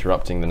questions keep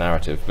interrupting the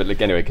narrative, but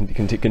anyway,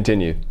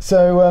 continue.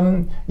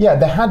 So,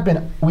 there had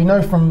been, we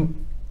know from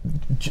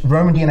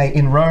Roman DNA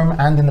in Rome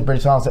and in the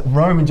British Isles that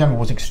Rome in general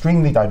was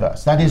extremely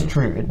diverse. That is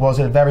true. It was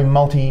a very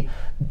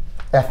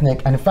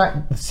multi-ethnic, and in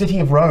fact, the city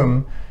of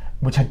Rome,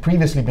 which had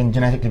previously been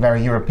genetically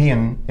very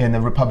European in the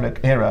Republic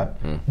era,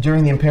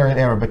 during the Imperial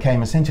era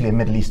became essentially a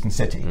Middle Eastern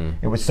city.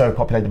 It was so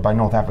populated by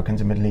North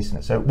Africans and Middle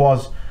Easterners. So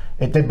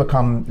it did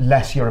become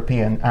less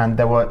European, and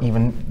there were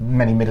even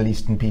many Middle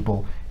Eastern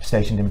people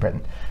stationed in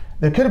Britain.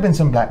 There could have been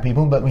some black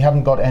people, but we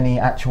haven't got any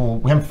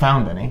we haven't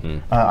found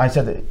any. I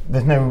said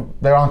that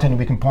there aren't any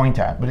we can point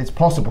at, but it's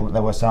possible that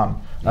there were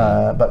some.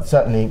 But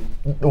certainly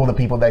all the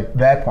people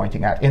they're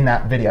pointing at in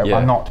that video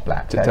are not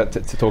black.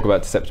 To talk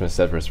about Septimus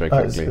Severus very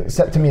quickly.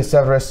 Septimus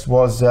Severus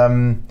was,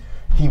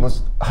 he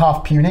was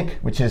half Punic,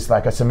 which is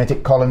like a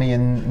Semitic colony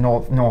in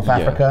North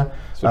Africa.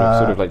 Sort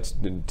of like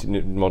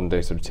modern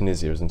day sort of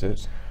Tunisia, isn't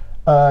it?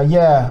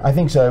 Yeah, I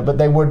think so. But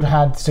they would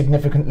had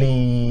significant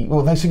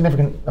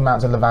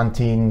amounts of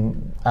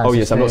Levantine ancestry. Oh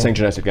yes, I'm not saying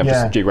genetically. I'm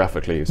just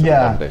geographically.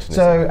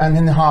 So and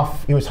then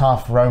he was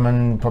half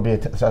Roman, probably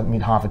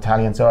half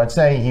Italian. So I'd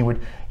say he would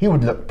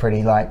look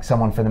pretty like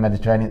someone from the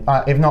Mediterranean.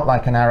 If not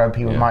like an Arab,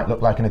 he might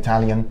look like an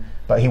Italian.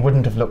 But he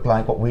wouldn't have looked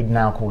like what we'd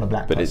now call a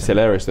black person. It's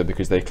hilarious though,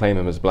 because they claim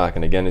him as black,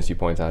 and again, as you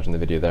point out in the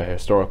video, there are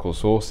historical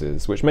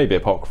sources, which may be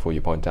apocryphal,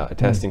 you point out,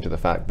 attesting to the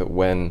fact that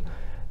when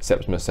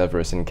Septimus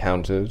Severus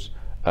encountered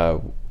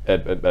a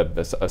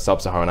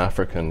sub-Saharan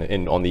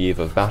African on the eve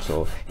of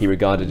battle, he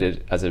regarded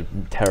it as a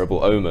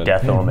terrible omen,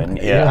 death omen,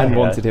 and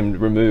wanted him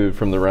removed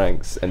from the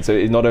ranks. And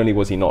so not only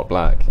was he not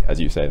black, as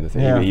you say in the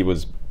thing, he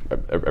was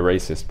a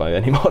racist by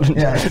any modern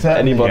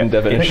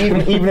definition.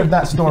 But even if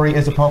that story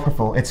is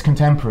apocryphal, it's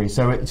contemporary,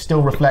 so it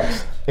still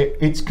reflects.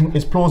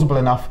 It's plausible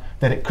enough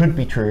that it could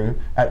be true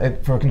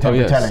for a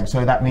contemporary telling.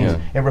 So that means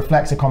it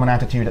reflects a common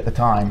attitude at the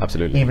time,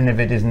 even if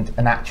it isn't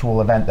an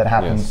actual event that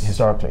happened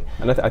historically.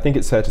 And I think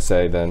it's fair to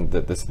say then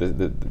that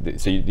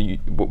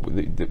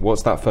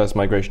what's that first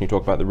migration you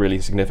talk about? The really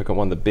significant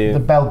one, the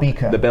Bell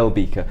Beaker. The Bell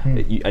Beaker.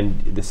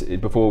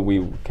 Before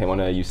we came on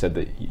air, you said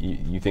that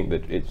you think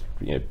that it's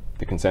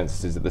the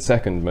consensus is that the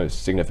second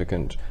most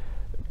significant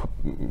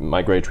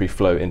migratory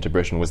flow into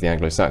Britain was the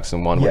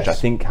Anglo-Saxon one, which I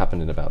think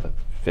happened in about the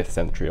 5th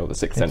century or the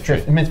 6th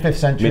century. Mid-5th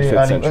century.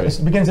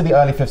 It begins in the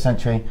early 5th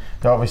century.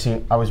 Though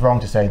obviously, I was wrong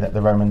to say that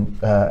the Roman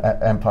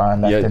Empire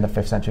left in the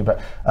 5th century,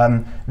 but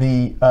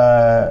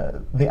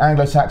the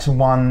Anglo-Saxon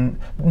one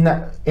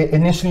it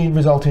initially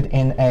resulted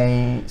in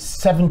a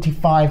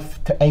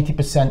 75 to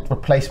 80%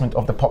 replacement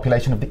of the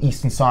population of the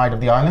eastern side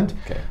of the island.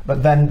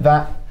 But then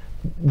that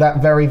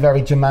that very,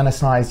 very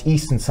Germanicized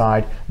eastern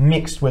side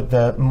mixed with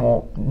the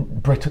more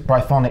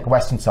Brythonic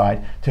western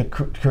side to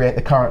create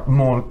the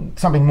current,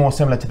 something more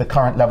similar to the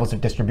current levels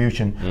of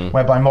distribution,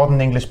 whereby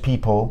modern English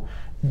people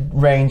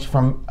range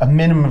from a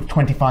minimum of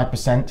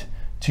 25%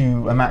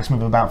 to a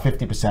maximum of about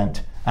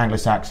 50%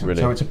 Anglo-Saxon.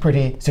 Really? So it's a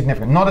pretty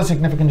significant, not as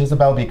significant as the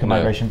Bell Beaker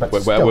migration, but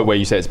still. Where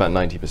you say it's about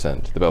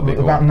 90%, the Bell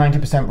Beaker about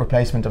 90%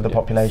 replacement of the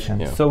population.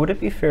 Yeah. So would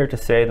it be fair to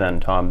say then,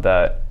 Tom,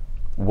 that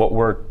what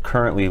we're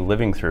currently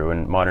living through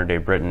in modern day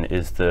Britain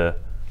is the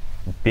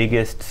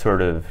biggest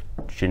sort of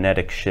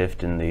genetic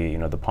shift in the,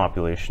 the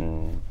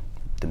population,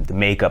 the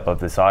makeup of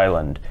this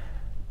island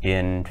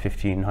in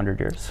 1500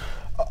 years?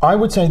 I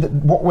would say that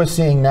what we're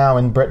seeing now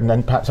in Britain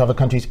and perhaps other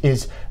countries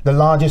is the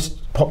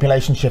largest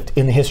population shift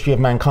in the history of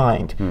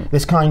mankind.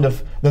 This kind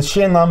of the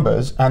sheer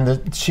numbers and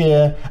the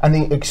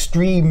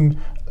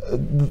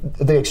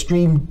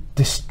extreme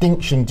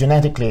distinction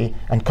genetically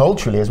and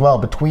culturally as well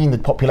between the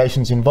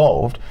populations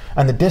involved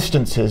and the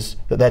distances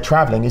that they're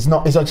traveling is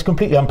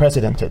completely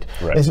unprecedented.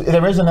 Right.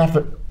 There is an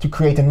effort to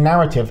create a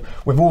narrative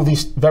with all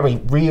these very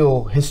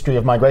real history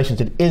of migrations.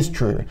 It is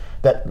true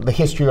that the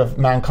history of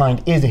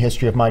mankind is a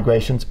history of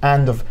migrations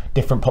and of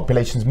different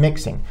populations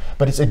mixing,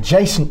 but it's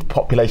adjacent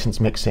populations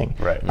mixing,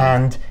 right.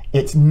 and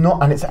it's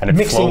not, and it's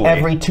mixing slowly.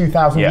 every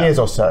 2,000 years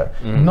or so.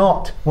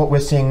 Not what we're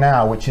seeing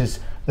now, which is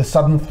the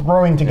sudden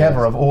throwing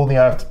together of all the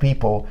Earth's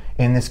people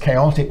in this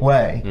chaotic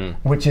way,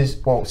 which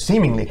is, well,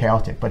 seemingly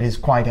chaotic, but is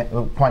quite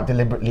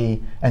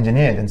deliberately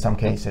engineered in some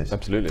cases.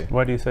 Absolutely.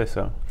 Why do you say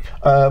so?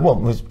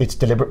 Well, it's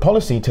deliberate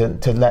policy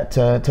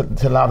to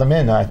allow them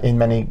in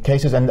many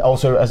cases, and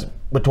also, as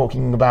we're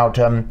talking about,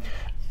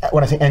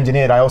 when I say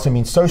engineered, I also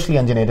mean socially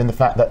engineered in the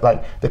fact that,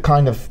 like, the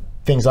kind of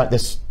things like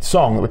this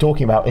song that we're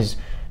talking about is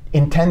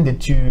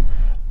intended to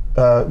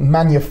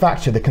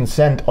manufacture the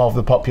consent of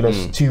the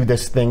populace to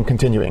this thing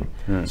continuing.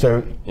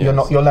 So you're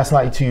less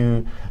likely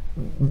to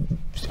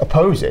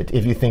oppose it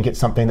if you think it's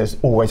something that's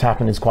always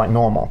happened, is quite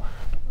normal.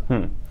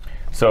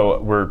 So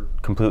we're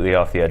completely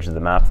off the edge of the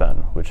map then,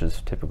 which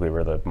is typically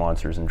where the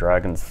monsters and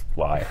dragons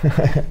lie.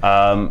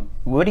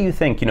 What do you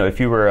think, if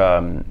you were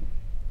a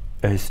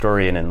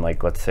historian in,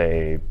 like, let's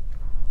say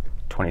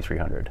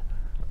 2300,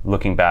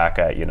 looking back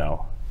at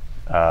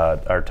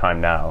our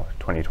time now,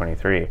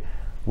 2023,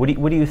 what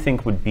do you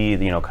think would be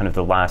the, kind of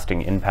the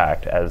lasting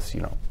impact as,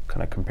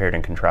 kind of compared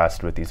and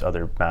contrasted with these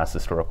other mass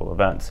historical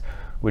events,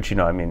 which,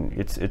 I mean,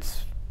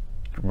 it's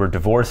we're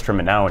divorced from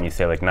it now when you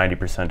say like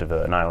 90% of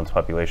an island's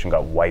population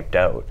got wiped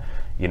out,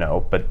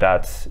 but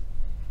that's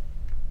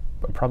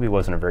probably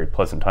wasn't a very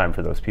pleasant time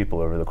for those people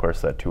over the course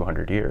of that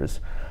 200 years.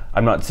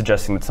 I'm not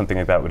suggesting that something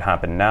like that would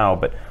happen now,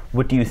 but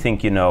what do you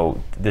think,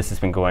 this has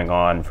been going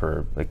on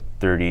for like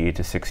 30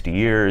 to 60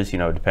 years,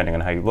 depending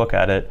on how you look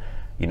at it.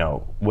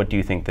 What do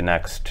you think the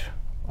next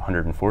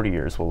 140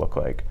 years will look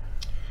like?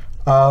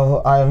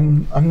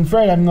 I'm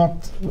afraid I'm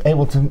not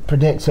able to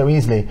predict so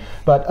easily,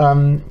 but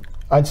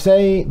I'd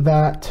say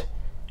that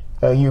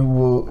there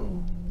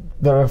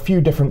are a few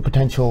different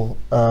potential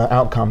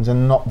outcomes,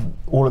 and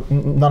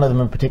none of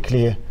them are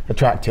particularly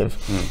attractive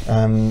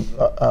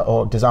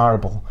or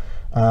desirable.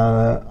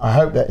 I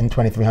hope that in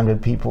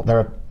 2300 there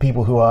are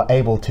people who are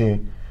able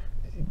to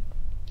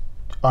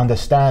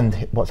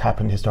understand what's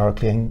happened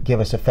historically and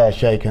give us a fair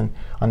shake and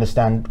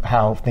understand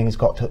how things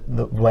got to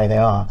the way they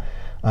are.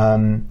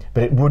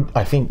 But it would,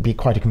 I think, be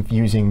quite a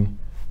confusing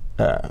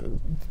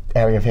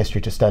area of history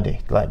to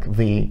study. Like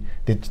the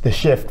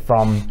shift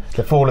from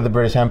the fall of the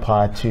British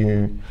Empire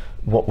to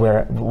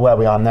where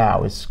we are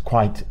now is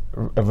quite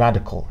a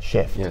radical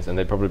shift. Yes, and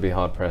they'd probably be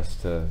hard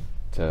pressed to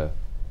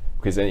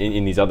because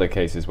in these other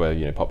cases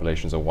where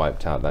populations are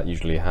wiped out, that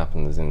usually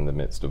happens in the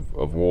midst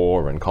of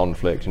war and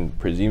conflict, and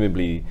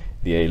presumably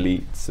the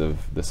elites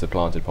of the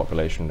supplanted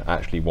population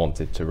actually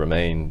wanted to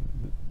remain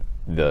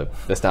the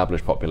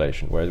established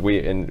population, whereas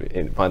we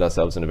find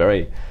ourselves in a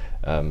very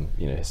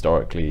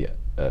historically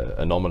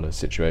anomalous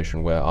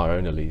situation where our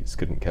own elites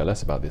couldn't care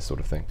less about this sort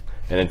of thing,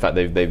 and in fact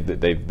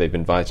they've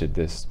invited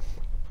this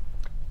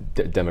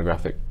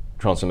demographic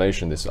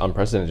transformation, this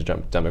unprecedented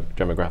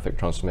demographic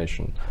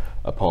transformation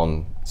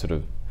upon sort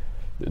of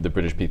the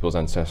British people's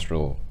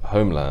ancestral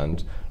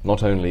homeland,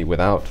 not only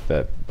without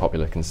their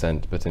popular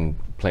consent, but in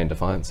plain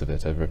defiance of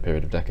it over a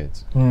period of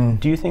decades.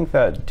 Do you think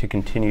that to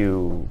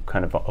continue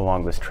kind of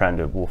along this trend,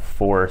 it will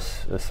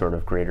force a sort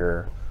of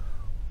greater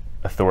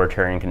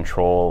authoritarian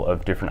control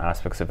of different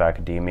aspects of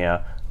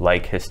academia,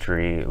 like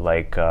history,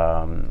 like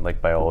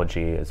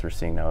biology, as we're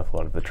seeing now with a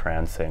lot of the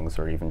trans things,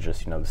 or even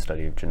just the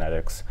study of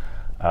genetics?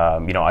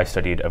 I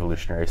studied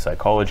evolutionary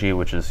psychology,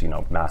 which is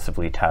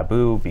massively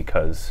taboo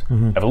because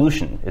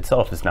evolution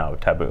itself is now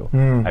taboo.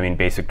 I mean,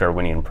 basic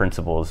Darwinian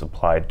principles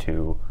applied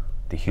to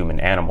the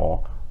human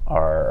animal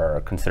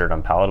are considered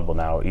unpalatable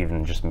now, even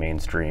in just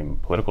mainstream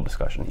political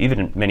discussion, even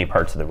in many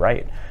parts of the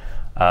right.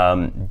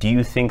 Do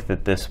you think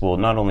that this will,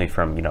 not only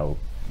from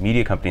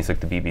media companies like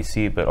the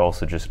BBC, but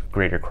also just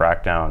greater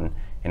crackdown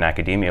in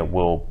academia,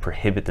 will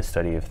prohibit the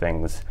study of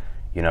things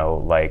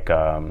like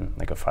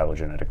a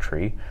phylogenetic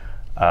tree?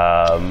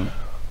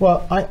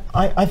 Well,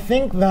 I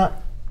think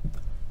that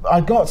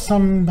I got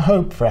some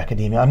hope for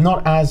academia. I'm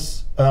not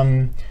as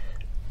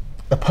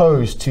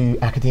opposed to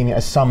academia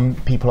as some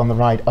people on the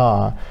right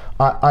are.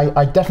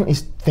 I definitely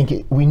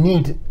think we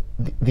need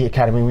the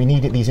academy. We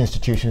need these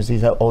institutions.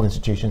 These are old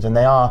institutions, and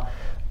they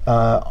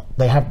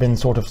have been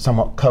sort of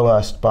somewhat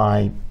coerced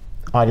by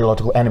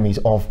ideological enemies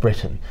of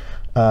Britain.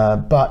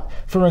 But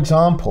for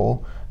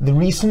example, the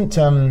recent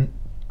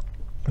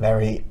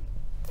very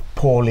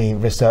poorly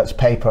researched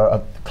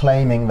paper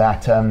claiming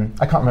that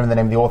I can't remember the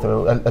name of the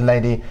author. A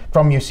lady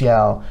from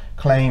UCL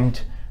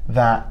claimed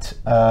that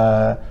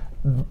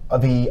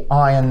the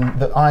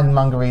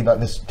ironmongery, that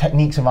the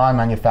techniques of iron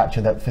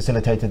manufacture that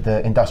facilitated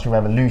the Industrial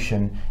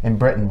Revolution in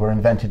Britain were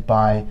invented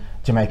by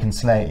Jamaican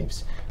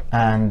slaves.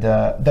 And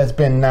there's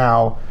been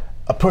now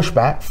a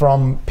pushback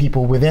from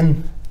people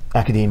within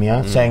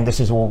academia saying this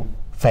is all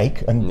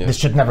fake and this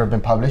should never have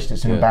been published,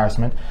 it's an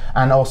embarrassment.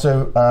 And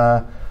also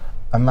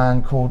a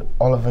man called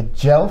Oliver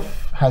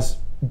Jelf has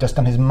just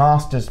done his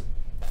master's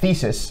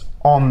thesis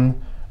on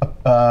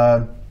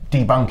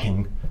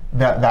debunking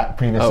that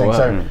previous thing. Wow.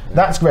 So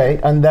that's great,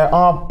 and there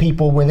are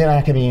people within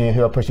academia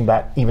who are pushing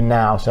back even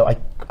now. So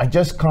I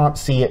just can't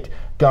see it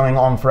going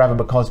on forever,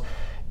 because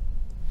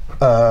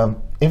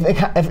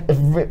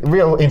if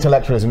real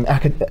intellectualism,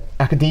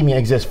 academia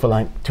exists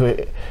for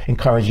to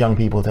encourage young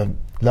people to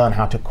learn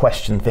how to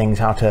question things,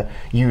 how to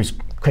use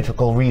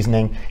critical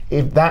reasoning.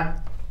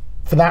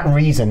 For that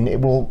reason, it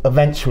will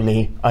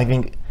eventually, I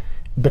think,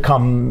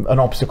 become an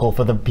obstacle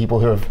for the people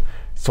who have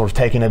sort of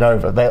taken it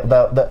over.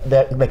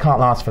 They can't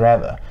last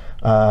forever,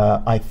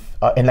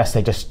 unless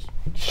they just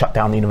shut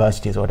down the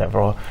universities or whatever,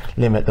 or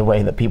limit the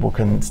way that people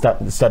can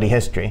study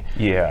history.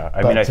 Yeah,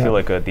 I mean, I feel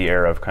like the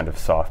era of kind of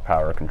soft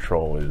power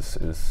control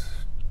is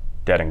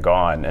dead and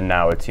gone, and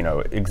now it's,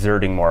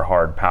 exerting more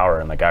hard power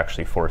and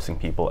actually forcing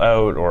people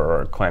out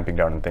or clamping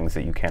down on things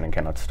that you can and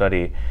cannot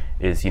study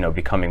is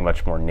becoming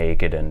much more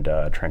naked and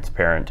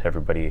transparent to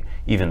everybody,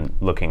 even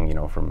looking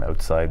from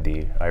outside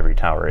the ivory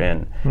tower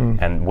in.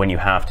 And when you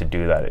have to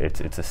do that,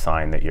 it's a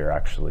sign that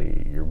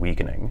you're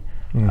weakening.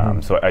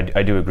 So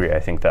I do agree. I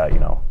think that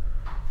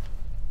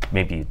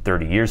maybe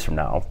 30 years from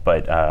now,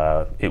 but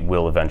it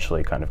will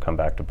eventually kind of come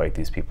back to bite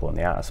these people in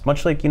the ass,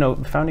 much like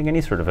founding any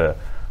sort of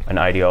an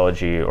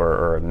ideology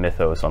or a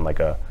mythos on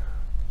a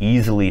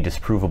easily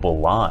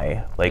disprovable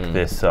lie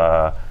this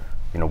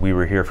we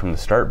were here from the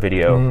start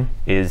video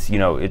is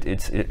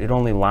it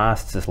only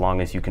lasts as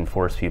long as you can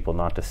force people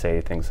not to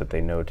say things that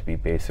they know to be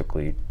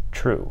basically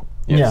true.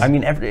 I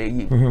mean,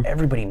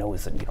 everybody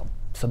knows that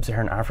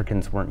sub-Saharan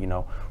Africans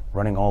weren't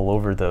running all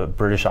over the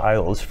British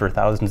Isles for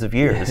thousands of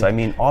years. I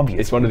mean,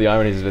 obviously. It's one of the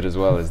ironies of it as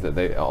well, is that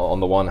they, on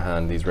the one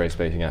hand, these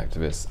race-baiting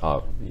activists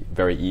are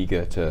very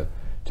eager to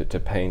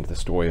paint the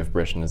story of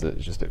Britain as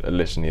just a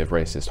litany of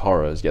racist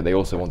horrors, yet they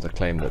also want to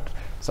claim that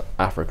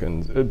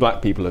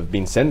black people have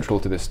been central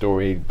to this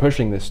story,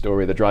 pushing this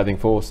story, the driving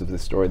force of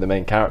this story, the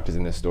main characters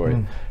in this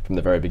story from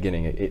the very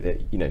beginning.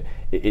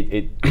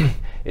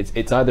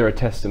 It's either a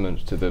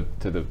testament to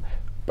the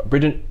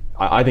Britain.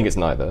 I think it's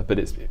neither, but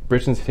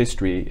Britain's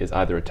history is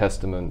either a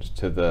testament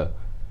to the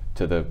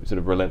sort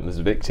of relentless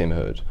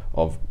victimhood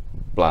of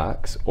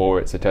blacks, or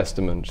it's a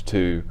testament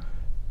to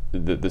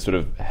the sort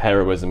of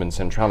heroism and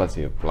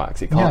centrality of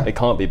blacks. It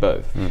can't be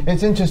both.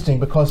 It's interesting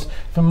because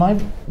from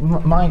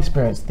my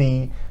experience,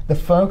 the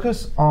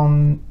focus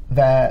on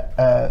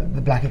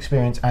the black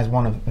experience as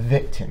one of the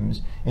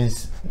victims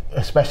is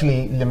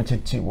especially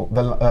limited to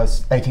the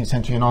 18th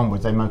century and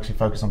onwards. They mostly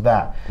focus on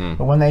that.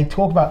 But when they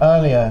talk about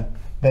earlier,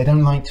 they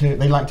like to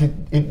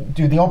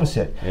do the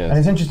opposite. And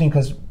it's interesting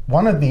because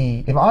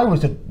if I was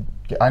to,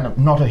 I'm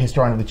not a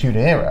historian of the Tudor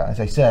era, as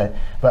I said,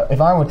 but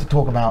if I were to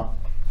talk about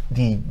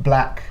the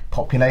black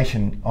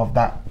population of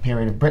that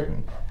period of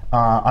Britain,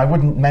 I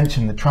wouldn't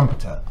mention the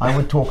trumpeter. I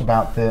would talk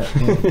about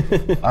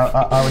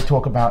I would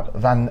talk about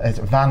Van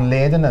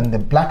Leerden and the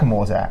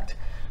Blackamoors Act.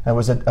 There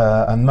was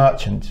a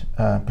merchant,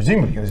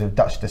 presumably he was of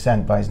Dutch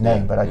descent by his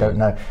name, but I don't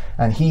know,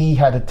 and he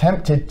had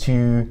attempted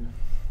to.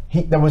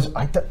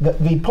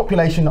 The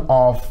population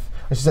of,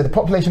 as I said, the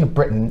population of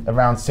Britain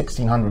around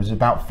 1600 was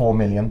about 4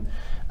 million,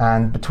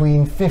 and between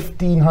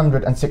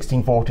 1500 and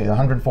 1640,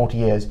 140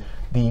 years,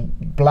 the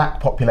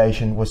black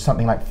population was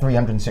something like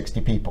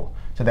 360 people.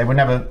 So they were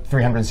never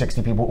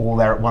 360 people all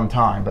there at one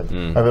time, but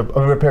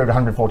over a period of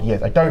 140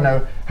 years. I don't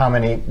know how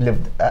many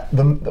lived at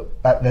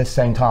the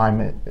same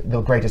time, the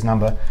greatest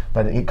number,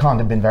 but it can't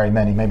have been very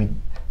many, maybe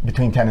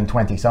between 10 and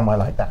 20, somewhere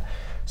like that.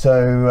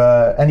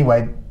 So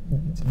anyway,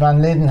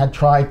 Van Leerden had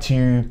tried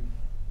to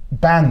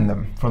ban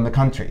them from the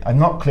country. I'm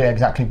not clear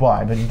exactly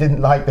why, but he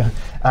didn't like them,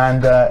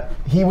 and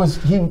he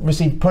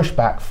received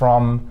pushback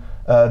from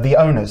the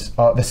owners.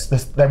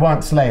 They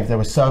weren't slaves; they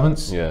were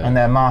servants, and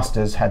their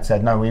masters had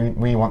said, "No,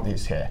 we want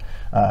these here.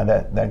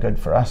 They're good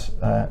for us.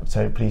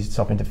 So please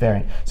stop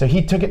interfering." So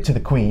he took it to the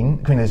Queen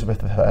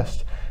Elizabeth I,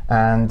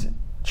 and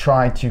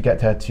tried to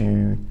get her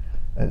to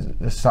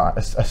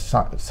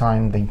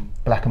sign the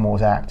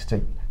Blackamoors Act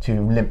to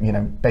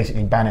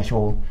basically banish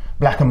all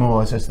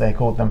blackamoors, as they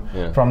called them,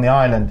 from the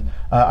island.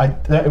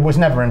 It was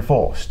never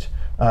enforced.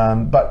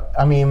 But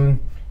I mean,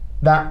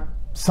 that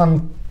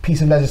some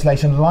piece of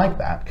legislation like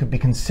that could be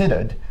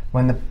considered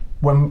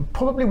when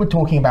probably we're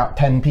talking about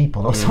 10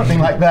 people or something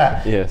like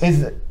that, yes.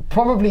 is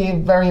probably a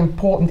very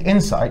important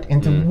insight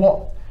into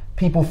what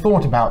people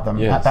thought about them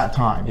yes. at that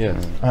time,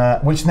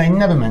 yes. which they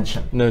never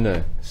mention.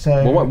 No.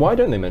 So, well, why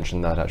don't they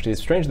mention that, actually?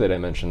 It's strange they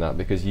don't mention that,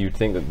 because you'd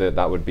think that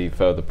that would be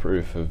further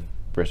proof of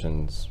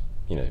Britain's,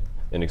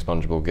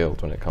 inexpugnable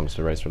guilt when it comes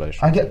to race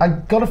relations. I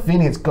got a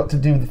feeling it's got to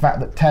do with the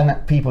fact that 10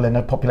 people in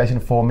a population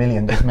of 4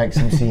 million just makes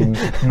them seem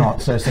not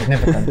so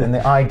significant. And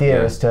the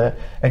idea is to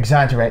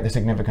exaggerate the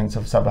significance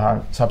of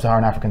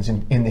sub-Saharan Africans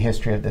in the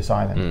history of this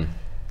island.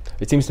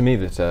 It seems to me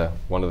that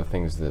one of the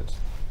things that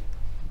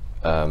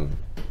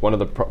one of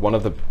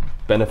the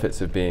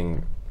benefits of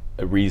being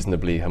a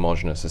reasonably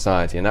homogenous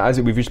society, and as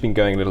we've just been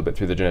going a little bit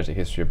through the genetic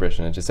history of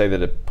Britain, and to say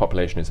that a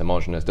population is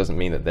homogenous doesn't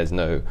mean that there's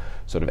no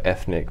sort of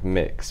ethnic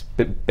mix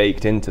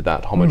baked into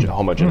that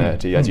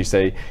homogeneity. As you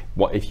say,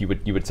 what if you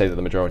would say that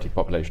the majority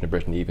population of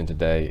Britain even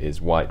today is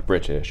white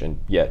British,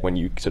 and yet when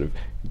you sort of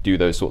do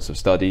those sorts of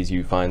studies,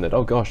 you find that,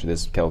 oh gosh,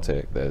 there's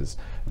Celtic, there's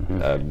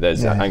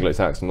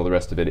Anglo-Saxon, all the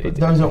rest of it.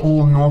 Those are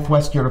all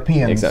Northwest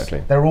Europeans.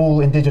 Exactly. They're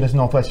all indigenous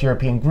Northwest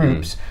European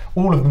groups.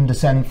 All of them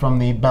descend from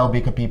the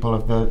Belbika people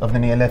of the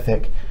Neolithic.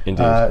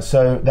 Indeed.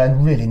 So they're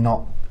really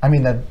not.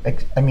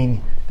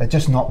 They're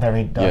just not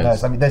very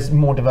diverse. Yes. There's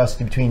more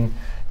diversity between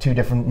two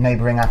different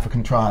neighbouring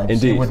African tribes.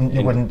 Indeed.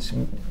 You wouldn't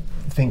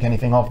think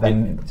anything of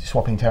them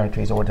swapping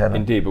territories or whatever.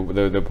 Indeed, but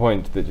the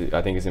point that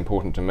I think is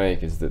important to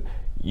make is that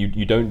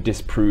you don't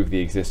disprove the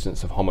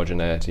existence of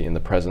homogeneity in the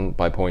present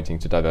by pointing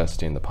to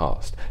diversity in the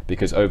past,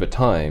 because over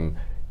time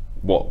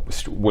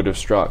what would have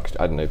struck,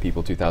 I don't know,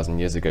 people 2,000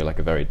 years ago like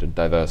a very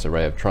diverse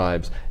array of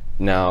tribes,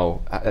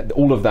 now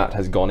all of that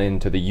has gone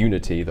into the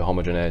unity, the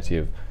homogeneity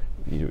of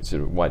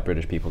sort of white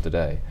British people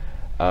today.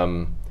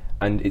 And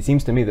it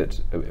seems to me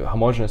that in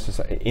homogenous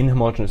society,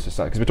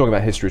 because we're talking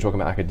about history, we're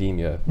talking about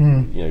academia,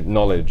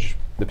 knowledge,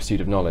 the pursuit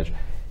of knowledge,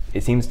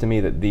 it seems to me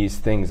that these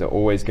things are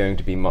always going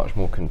to be much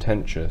more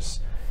contentious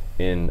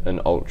in an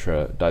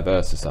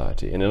ultra-diverse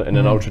society. In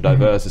an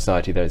ultra-diverse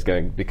society, there's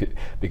going,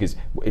 because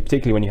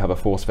particularly when you have a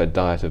force-fed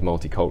diet of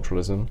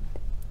multiculturalism,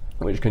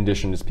 which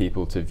conditions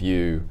people to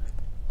view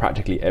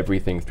practically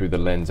everything through the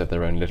lens of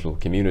their own little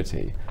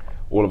community,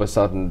 all of a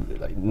sudden,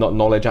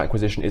 knowledge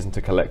acquisition isn't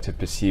a collective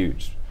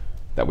pursuit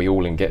that we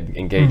all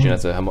engage in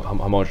as a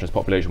homogenous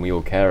population. We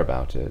all care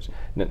about it.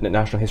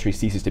 National history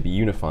ceases to be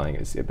unifying.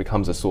 It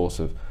becomes a source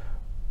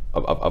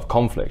of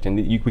conflict, and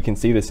we can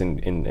see this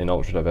in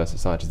ultra-diverse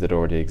societies that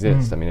already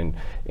exist. I mean,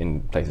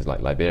 in places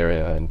like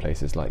Liberia, in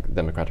places like the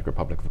Democratic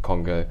Republic of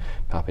Congo,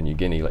 Papua New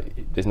Guinea,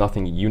 there's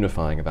nothing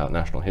unifying about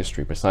national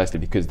history, precisely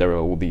because there are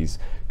all these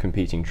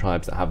competing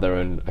tribes that have their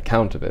own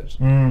account of it.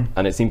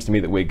 And it seems to me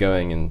that we're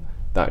going in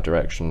that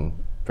direction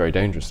very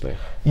dangerously.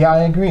 Yeah, I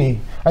agree.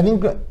 I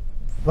think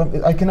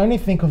I can only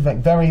think of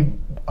very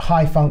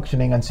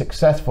high-functioning and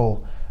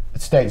successful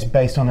states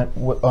based on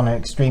an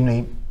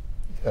extremely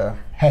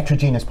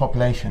heterogeneous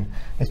population.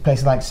 It's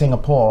places like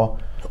Singapore.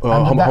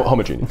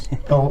 Homogeneous.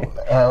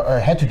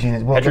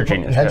 Heterogeneous. Well,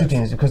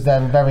 Heterogeneous, because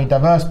they're very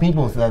diverse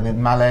people. So they're the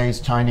Malays,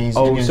 Chinese.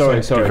 Indians,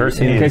 sorry.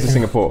 Diversity In the case of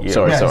Singapore.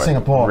 Sorry.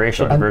 Singapore.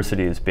 Racial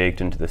diversity is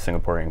baked into the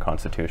Singaporean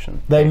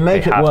constitution. They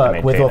make it have to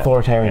work with maintain it.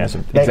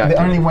 authoritarianism. Yeah. Exactly.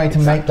 The only way to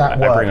make that I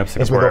work bring up is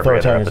with Singapore every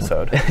other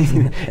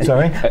authoritarianism. episode.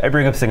 Sorry? I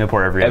bring up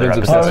Singapore every other Evan's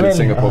episode. obsessed with really?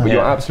 Singapore, but Yeah.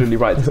 you're absolutely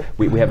right.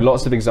 We have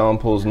lots of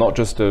examples, not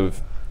just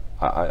of,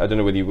 I don't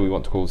know whether we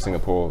want to call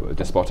Singapore a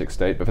despotic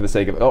state, but for the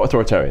sake of It's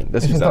authoritarian.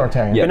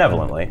 authoritarian. Yeah.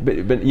 Benevolently.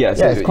 But yes,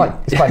 Yeah, it's quite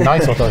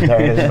nice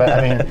authoritarianism. But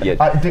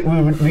I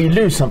mean, we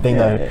lose something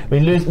though. Yeah. We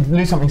lose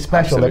something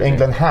special Absolutely. that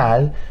England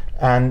had,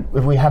 and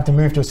if we have to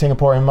move to a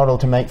Singaporean model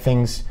to make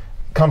things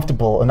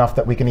comfortable enough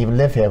that we can even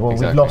live here, well,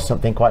 Exactly. we've lost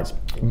something quite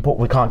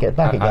important. We can't get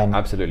back again.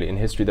 Absolutely. In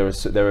history, there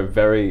are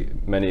very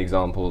many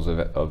examples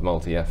of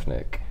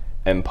multi-ethnic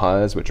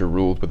empires which are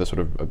ruled with a sort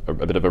of a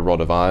bit of a rod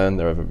of iron.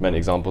 There are many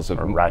examples of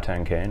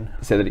Rattan cane.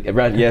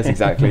 yes,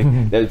 exactly.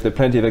 There are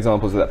plenty of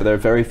examples of that, but there are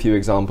very few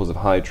examples of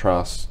high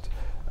trust,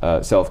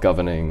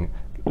 self-governing,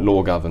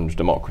 law-governed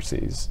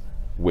democracies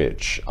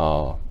which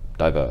are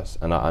diverse.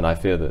 And I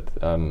fear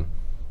that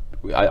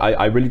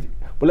I really.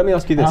 Well, let me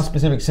ask you this. Our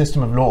specific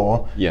system of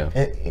law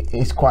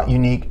is quite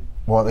unique.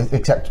 Well,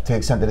 except to the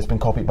extent that it's been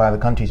copied by other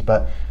countries,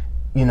 but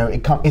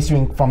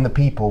issuing from the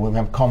people. We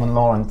have common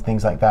law and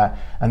things like that,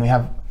 and we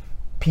have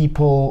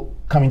people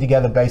coming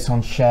together based on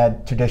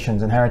shared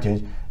traditions and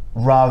heritage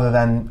rather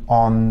than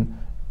on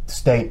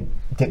state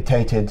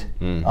dictated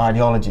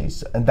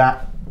ideologies, and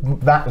that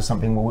is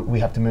something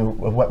we'll have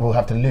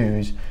to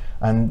lose,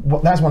 and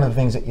that's one of the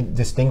things that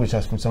distinguish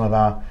us from some of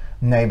our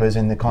neighbours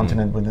in the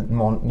continent with the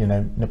more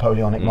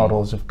Napoleonic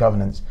models of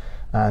governance,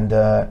 and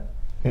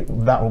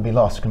that will be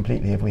lost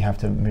completely if we have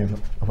to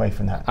move away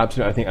from that.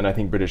 Absolutely, I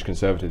think British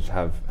conservatives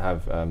have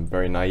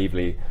very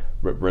naively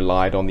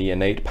relied on the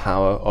innate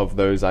power of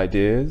those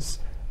ideas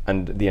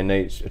and the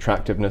innate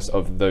attractiveness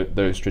of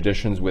those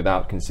traditions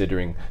without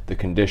considering the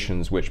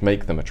conditions which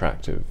make them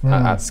attractive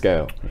at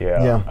scale.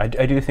 Yeah. I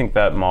do think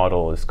that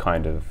model is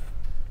kind of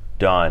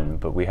done,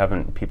 but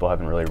people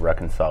haven't really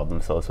reconciled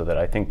themselves with it.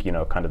 I think,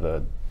 kind of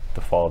the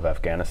fall of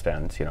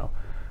Afghanistan's,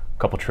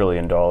 couple $1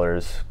 trillion,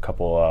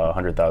 couple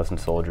 100,000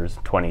 soldiers,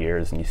 20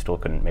 years, and you still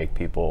couldn't make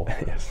people.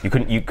 Yes. You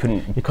couldn't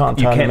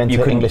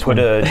English put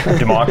a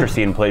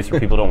democracy in place where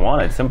people don't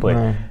want it simply.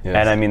 No. Yes.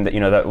 And I mean,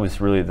 that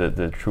was really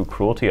the true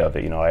cruelty of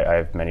it. I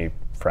have many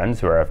friends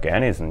who are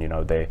Afghanis,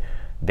 and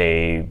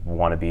they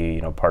want to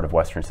be part of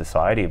Western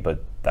society,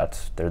 but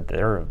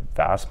they're a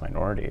vast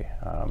minority.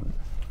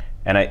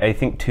 And I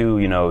think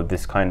too,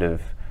 this kind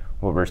of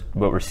what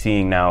we're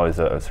seeing now is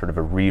a sort of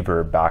a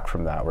reverb back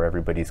from that, where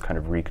everybody's kind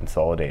of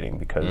reconsolidating,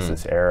 because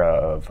this era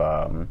of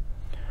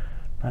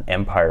not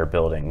empire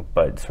building,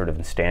 but sort of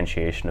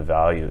instantiation of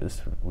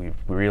values, we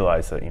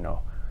realize that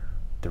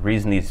the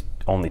reason these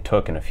only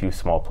took in a few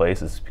small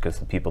places is because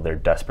the people there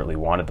desperately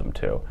wanted them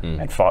to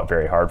and fought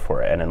very hard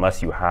for it. And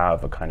unless you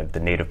have a kind of the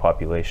native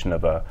population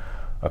of a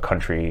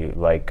country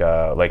like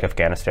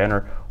Afghanistan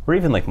or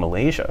even like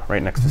Malaysia,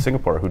 right next to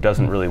Singapore, who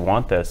doesn't really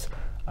want this,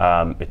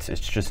 it's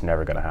just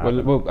never going to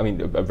happen. Well, I mean,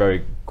 a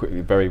very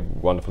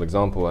wonderful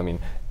example. I mean,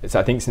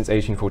 I think since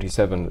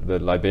 1847, the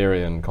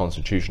Liberian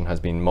constitution has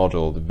been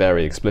modelled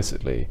very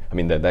explicitly. I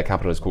mean, their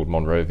capital is called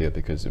Monrovia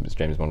because it was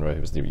James Monroe,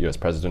 who was the U.S.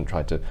 president,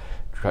 tried to.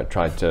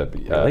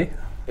 Really?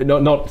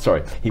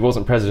 Sorry, he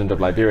wasn't president of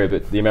Liberia,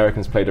 but the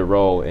Americans played a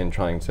role in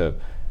trying to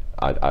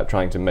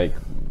make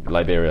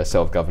Liberia a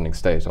self-governing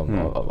state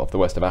of the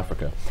west of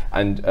Africa.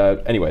 And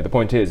anyway, the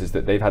point is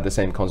that they've had the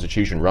same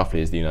constitution roughly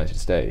as the United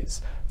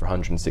States for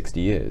 160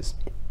 years,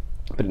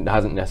 but it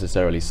hasn't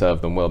necessarily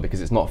served them well, because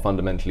it's not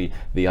fundamentally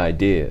the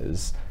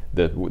ideas,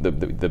 the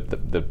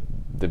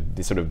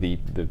sort of the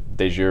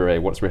de jure,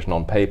 what's written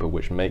on paper,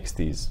 which makes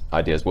these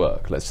ideas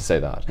work. Let's just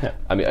say that. Yeah.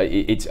 I mean,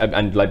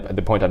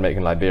 the point I'd make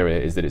in Liberia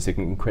is that it's an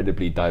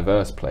incredibly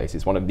diverse place.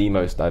 It's one of the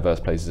most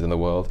diverse places in the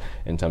world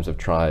in terms of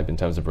tribe, in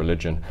terms of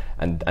religion,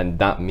 and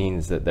that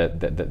means that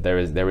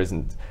there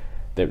isn't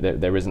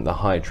the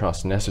high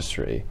trust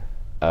necessary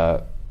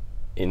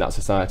in that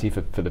society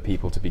for the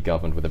people to be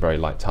governed with a very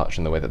light touch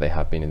in the way that they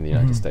have been in the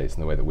United States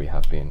and the way that we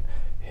have been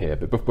here.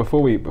 But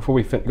before we go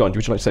on, would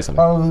you like to say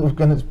something? I was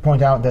going to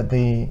point out that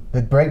the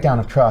breakdown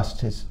of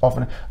trust is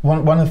often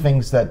one of the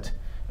things that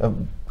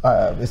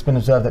it's been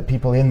observed, that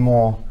people in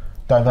more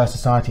diverse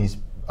societies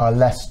are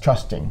less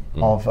trusting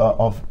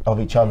of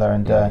each other,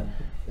 and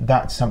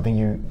that's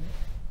something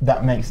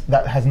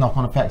that has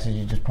knock-on effects, as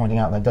you're just pointing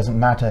out. That it doesn't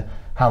matter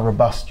how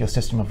robust your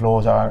system of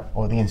laws are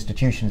or the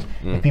institutions.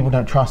 If people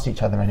don't trust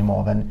each other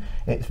anymore, then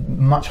it's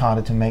much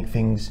harder to make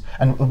things,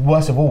 and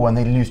worst of all, when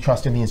they lose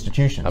trust in the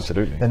institutions,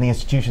 Absolutely. then the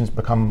institutions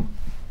become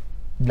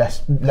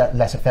less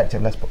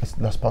effective, less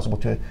possible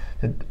to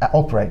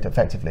operate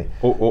effectively.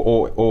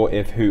 Or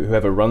if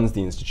whoever runs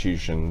the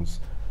institutions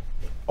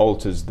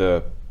alters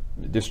the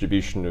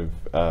distribution of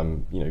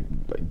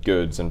like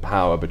goods and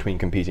power between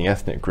competing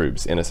ethnic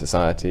groups in a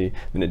society,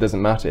 then it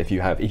doesn't matter if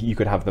you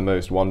could have the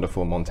most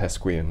wonderful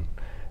Montesquieuan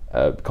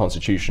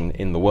constitution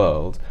in the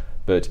world,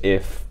 but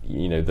if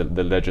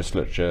the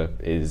legislature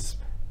is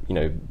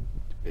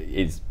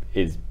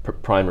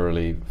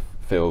primarily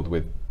filled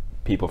with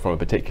people from a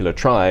particular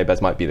tribe,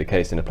 as might be the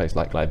case in a place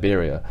like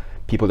Liberia,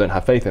 people don't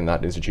have faith in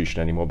that institution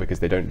anymore,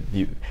 because they don't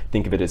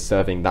think of it as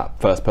serving that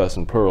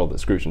first-person plural that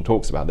Scruton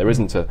talks about. There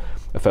isn't a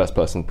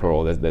first-person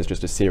plural. There's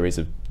just a series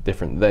of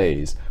different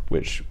theys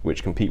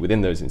which compete within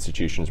those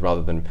institutions,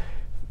 rather than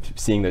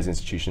seeing those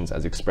institutions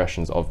as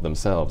expressions of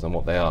themselves and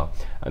what they are.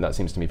 And that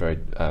seems to me very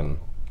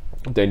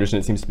dangerous,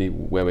 and it seems to be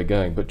where we're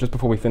going. But just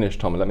before we finish,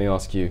 Tom, let me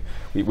ask you,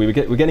 we're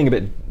getting a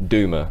bit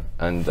doomer,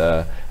 and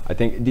I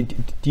think,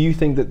 do you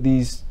think that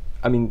these,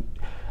 I mean,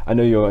 I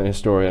know you're a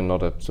historian,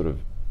 not a sort of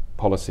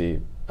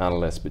policy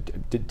analyst,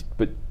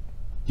 but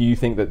do you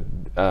think that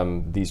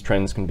these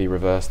trends can be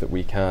reversed, that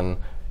we can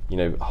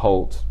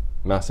halt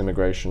mass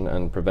immigration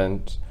and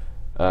prevent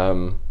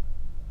the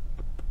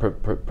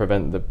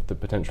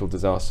potential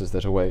disasters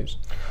that await?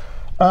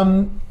 I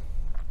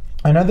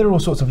know there are all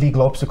sorts of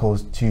legal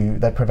obstacles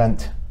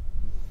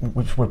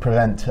which would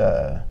prevent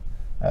the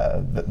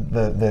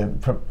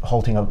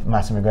halting of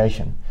mass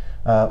immigration.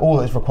 All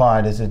that's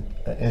required is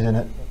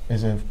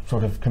a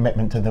sort of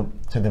commitment to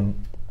the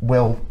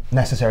will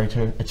necessary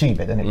to achieve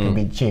it, and it can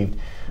be achieved.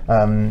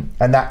 And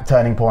that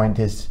turning point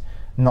is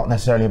not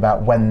necessarily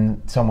about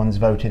when someone's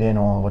voted in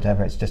or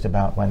whatever. It's just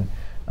about when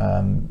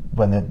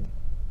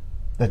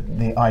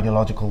the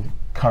ideological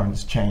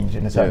currents change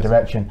in a certain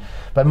direction.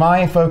 But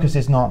my focus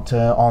is not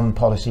on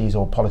policies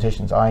or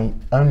politicians. I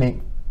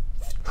only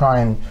try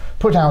and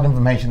put out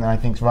information that I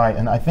think is right,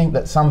 and I think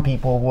that some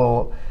people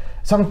will,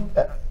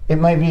 it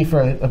may be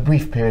for a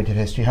brief period of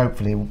history,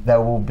 hopefully,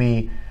 there will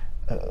be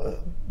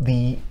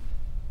the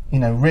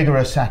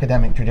rigorous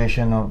academic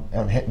tradition of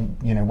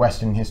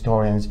Western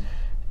historians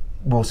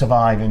will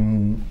survive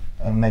in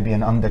maybe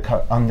an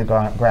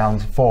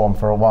underground form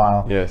for a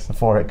while,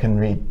 before it can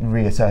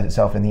reassert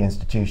itself in the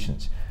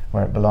institutions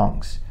where it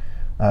belongs.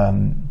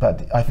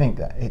 But I think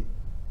that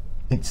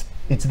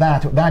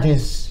that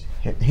is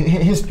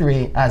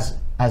history as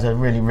a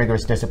really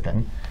rigorous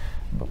discipline.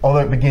 although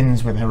it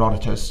begins with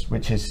Herodotus,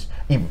 which is,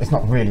 it's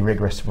not really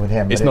rigorous with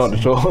him. It's not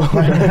at all.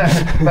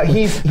 But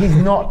he's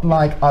not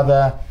like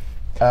other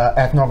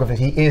ethnographers.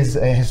 He is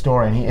a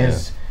historian. He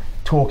is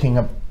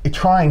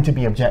trying to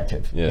be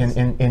objective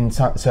in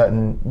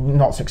certain,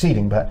 not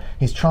succeeding, but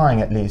he's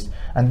trying at least.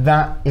 And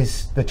that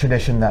is the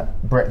tradition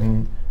that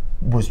Britain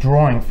was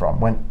drawing from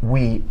when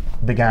we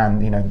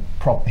began,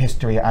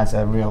 history as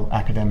a real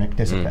academic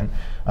discipline,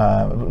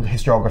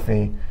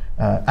 historiography,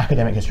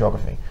 academic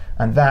historiography.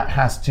 And that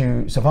has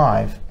to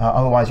survive.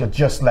 Otherwise, you're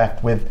just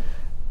left with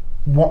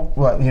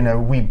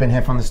we've been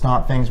here from the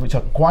start, things which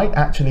are quite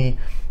actually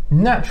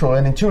natural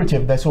and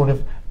intuitive. They're sort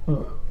of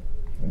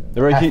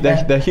they're human.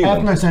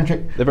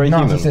 Ethnocentric, they're very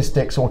narcissistic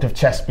human. Sort of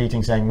chest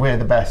beating, saying we're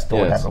the best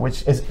or whatever,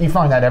 which is, you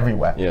find that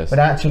everywhere. Yes. But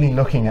actually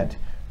looking at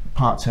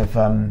parts of,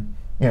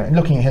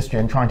 looking at history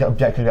and trying to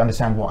objectively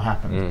understand what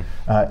happened,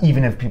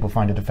 even if people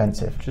find it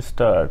offensive. Just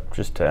to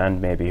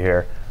end maybe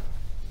here,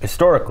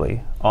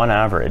 historically, on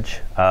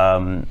average,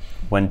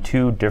 when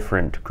two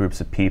different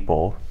groups of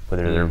people,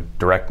 whether they're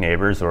direct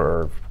neighbors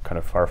or kind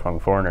of far-flung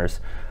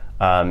foreigners,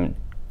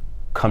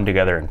 come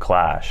together and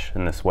clash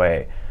in this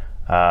way,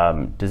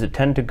 does it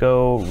tend to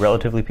go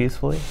relatively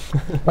peacefully?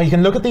 Well, you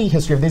can look at the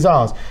history of these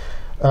Isles.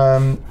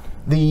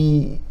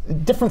 The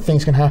different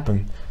things can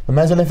happen. The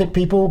Mesolithic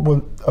people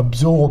were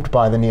absorbed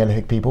by the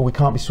Neolithic people. We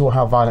can't be sure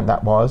how violent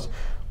that was.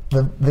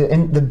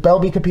 The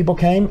Bellbeaker people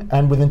came,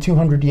 and within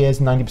 200 years,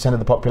 90% of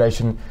the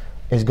population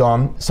is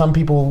gone. Some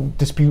people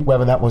dispute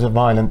whether that was a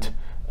violent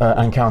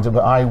encounter,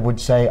 but I would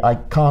say I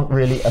can't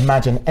really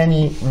imagine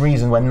any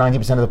reason when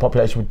 90% of the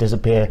population would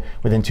disappear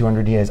within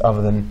 200 years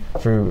other than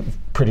through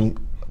pretty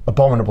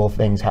abominable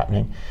things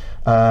happening.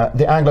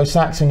 The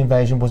Anglo-Saxon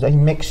invasion was a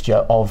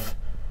mixture of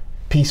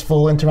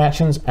peaceful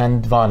interactions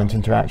and violent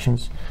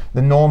interactions.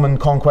 The Norman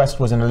conquest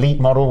was an elite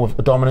model with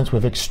dominance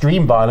with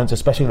extreme violence,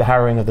 especially the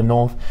harrowing of the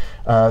north,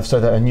 so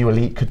that a new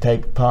elite could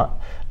take part.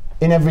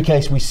 In every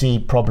case, we see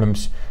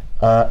problems.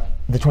 The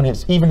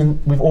 20th,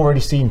 we've already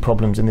seen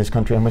problems in this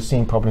country, and we're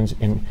seeing problems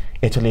in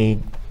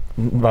Italy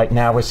right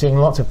now. We're seeing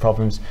lots of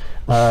problems.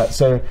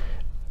 But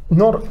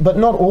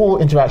not all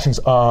interactions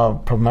are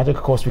problematic.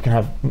 Of course, we can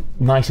have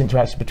nice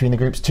interactions between the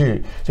groups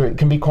too. So it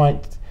can be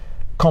quite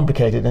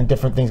complicated and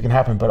different things can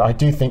happen, but I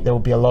do think there will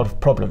be a lot of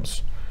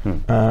problems,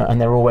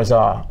 and there always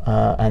are,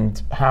 and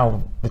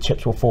how the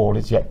chips will fall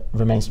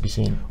remains to be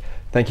seen.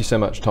 Thank you so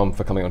much, Tom,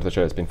 for coming onto the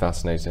show. It's been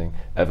fascinating.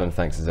 Evan,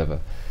 thanks as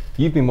ever.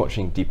 You've been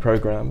watching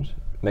Deprogrammed.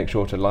 Make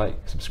sure to like,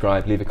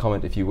 subscribe, leave a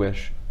comment if you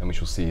wish, and we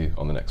shall see you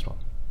on the next one.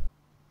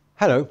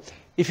 Hello.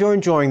 If you're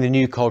enjoying the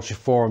New Culture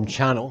Forum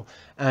channel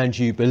and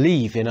you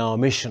believe in our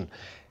mission,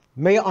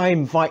 may I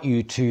invite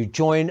you to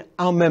join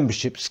our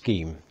membership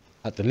scheme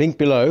at the link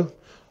below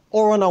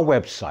or on our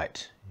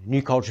website,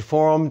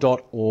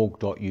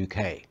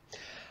 newcultureforum.org.uk.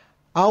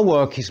 Our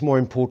work is more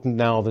important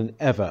now than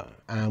ever,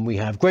 and we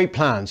have great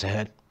plans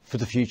ahead for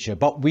the future,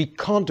 but we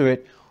can't do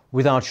it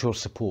without your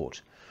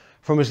support.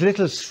 From as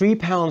little as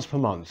 £3 per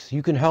month,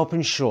 you can help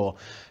ensure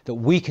that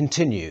we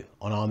continue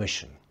on our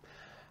mission.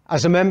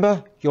 As a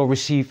member, you'll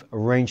receive a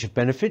range of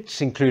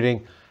benefits,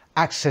 including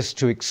access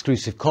to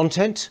exclusive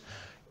content,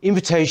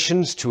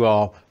 invitations to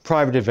our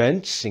private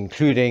events,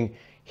 including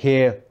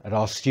here at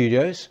our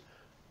studios,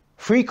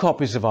 free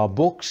copies of our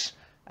books,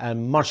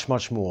 and much,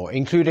 much more,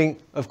 including,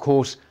 of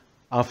course,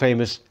 our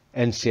famous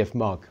NCF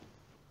mug.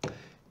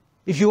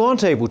 If you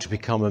aren't able to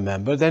become a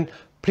member, then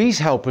please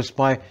help us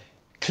by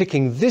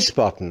clicking this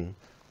button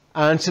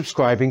and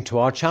subscribing to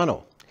our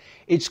channel.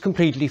 It's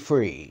completely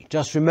free.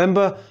 Just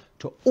remember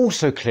to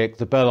also click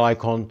the bell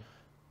icon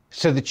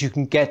so that you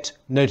can get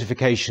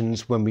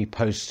notifications when we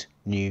post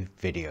new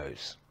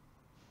videos.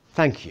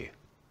 Thank you.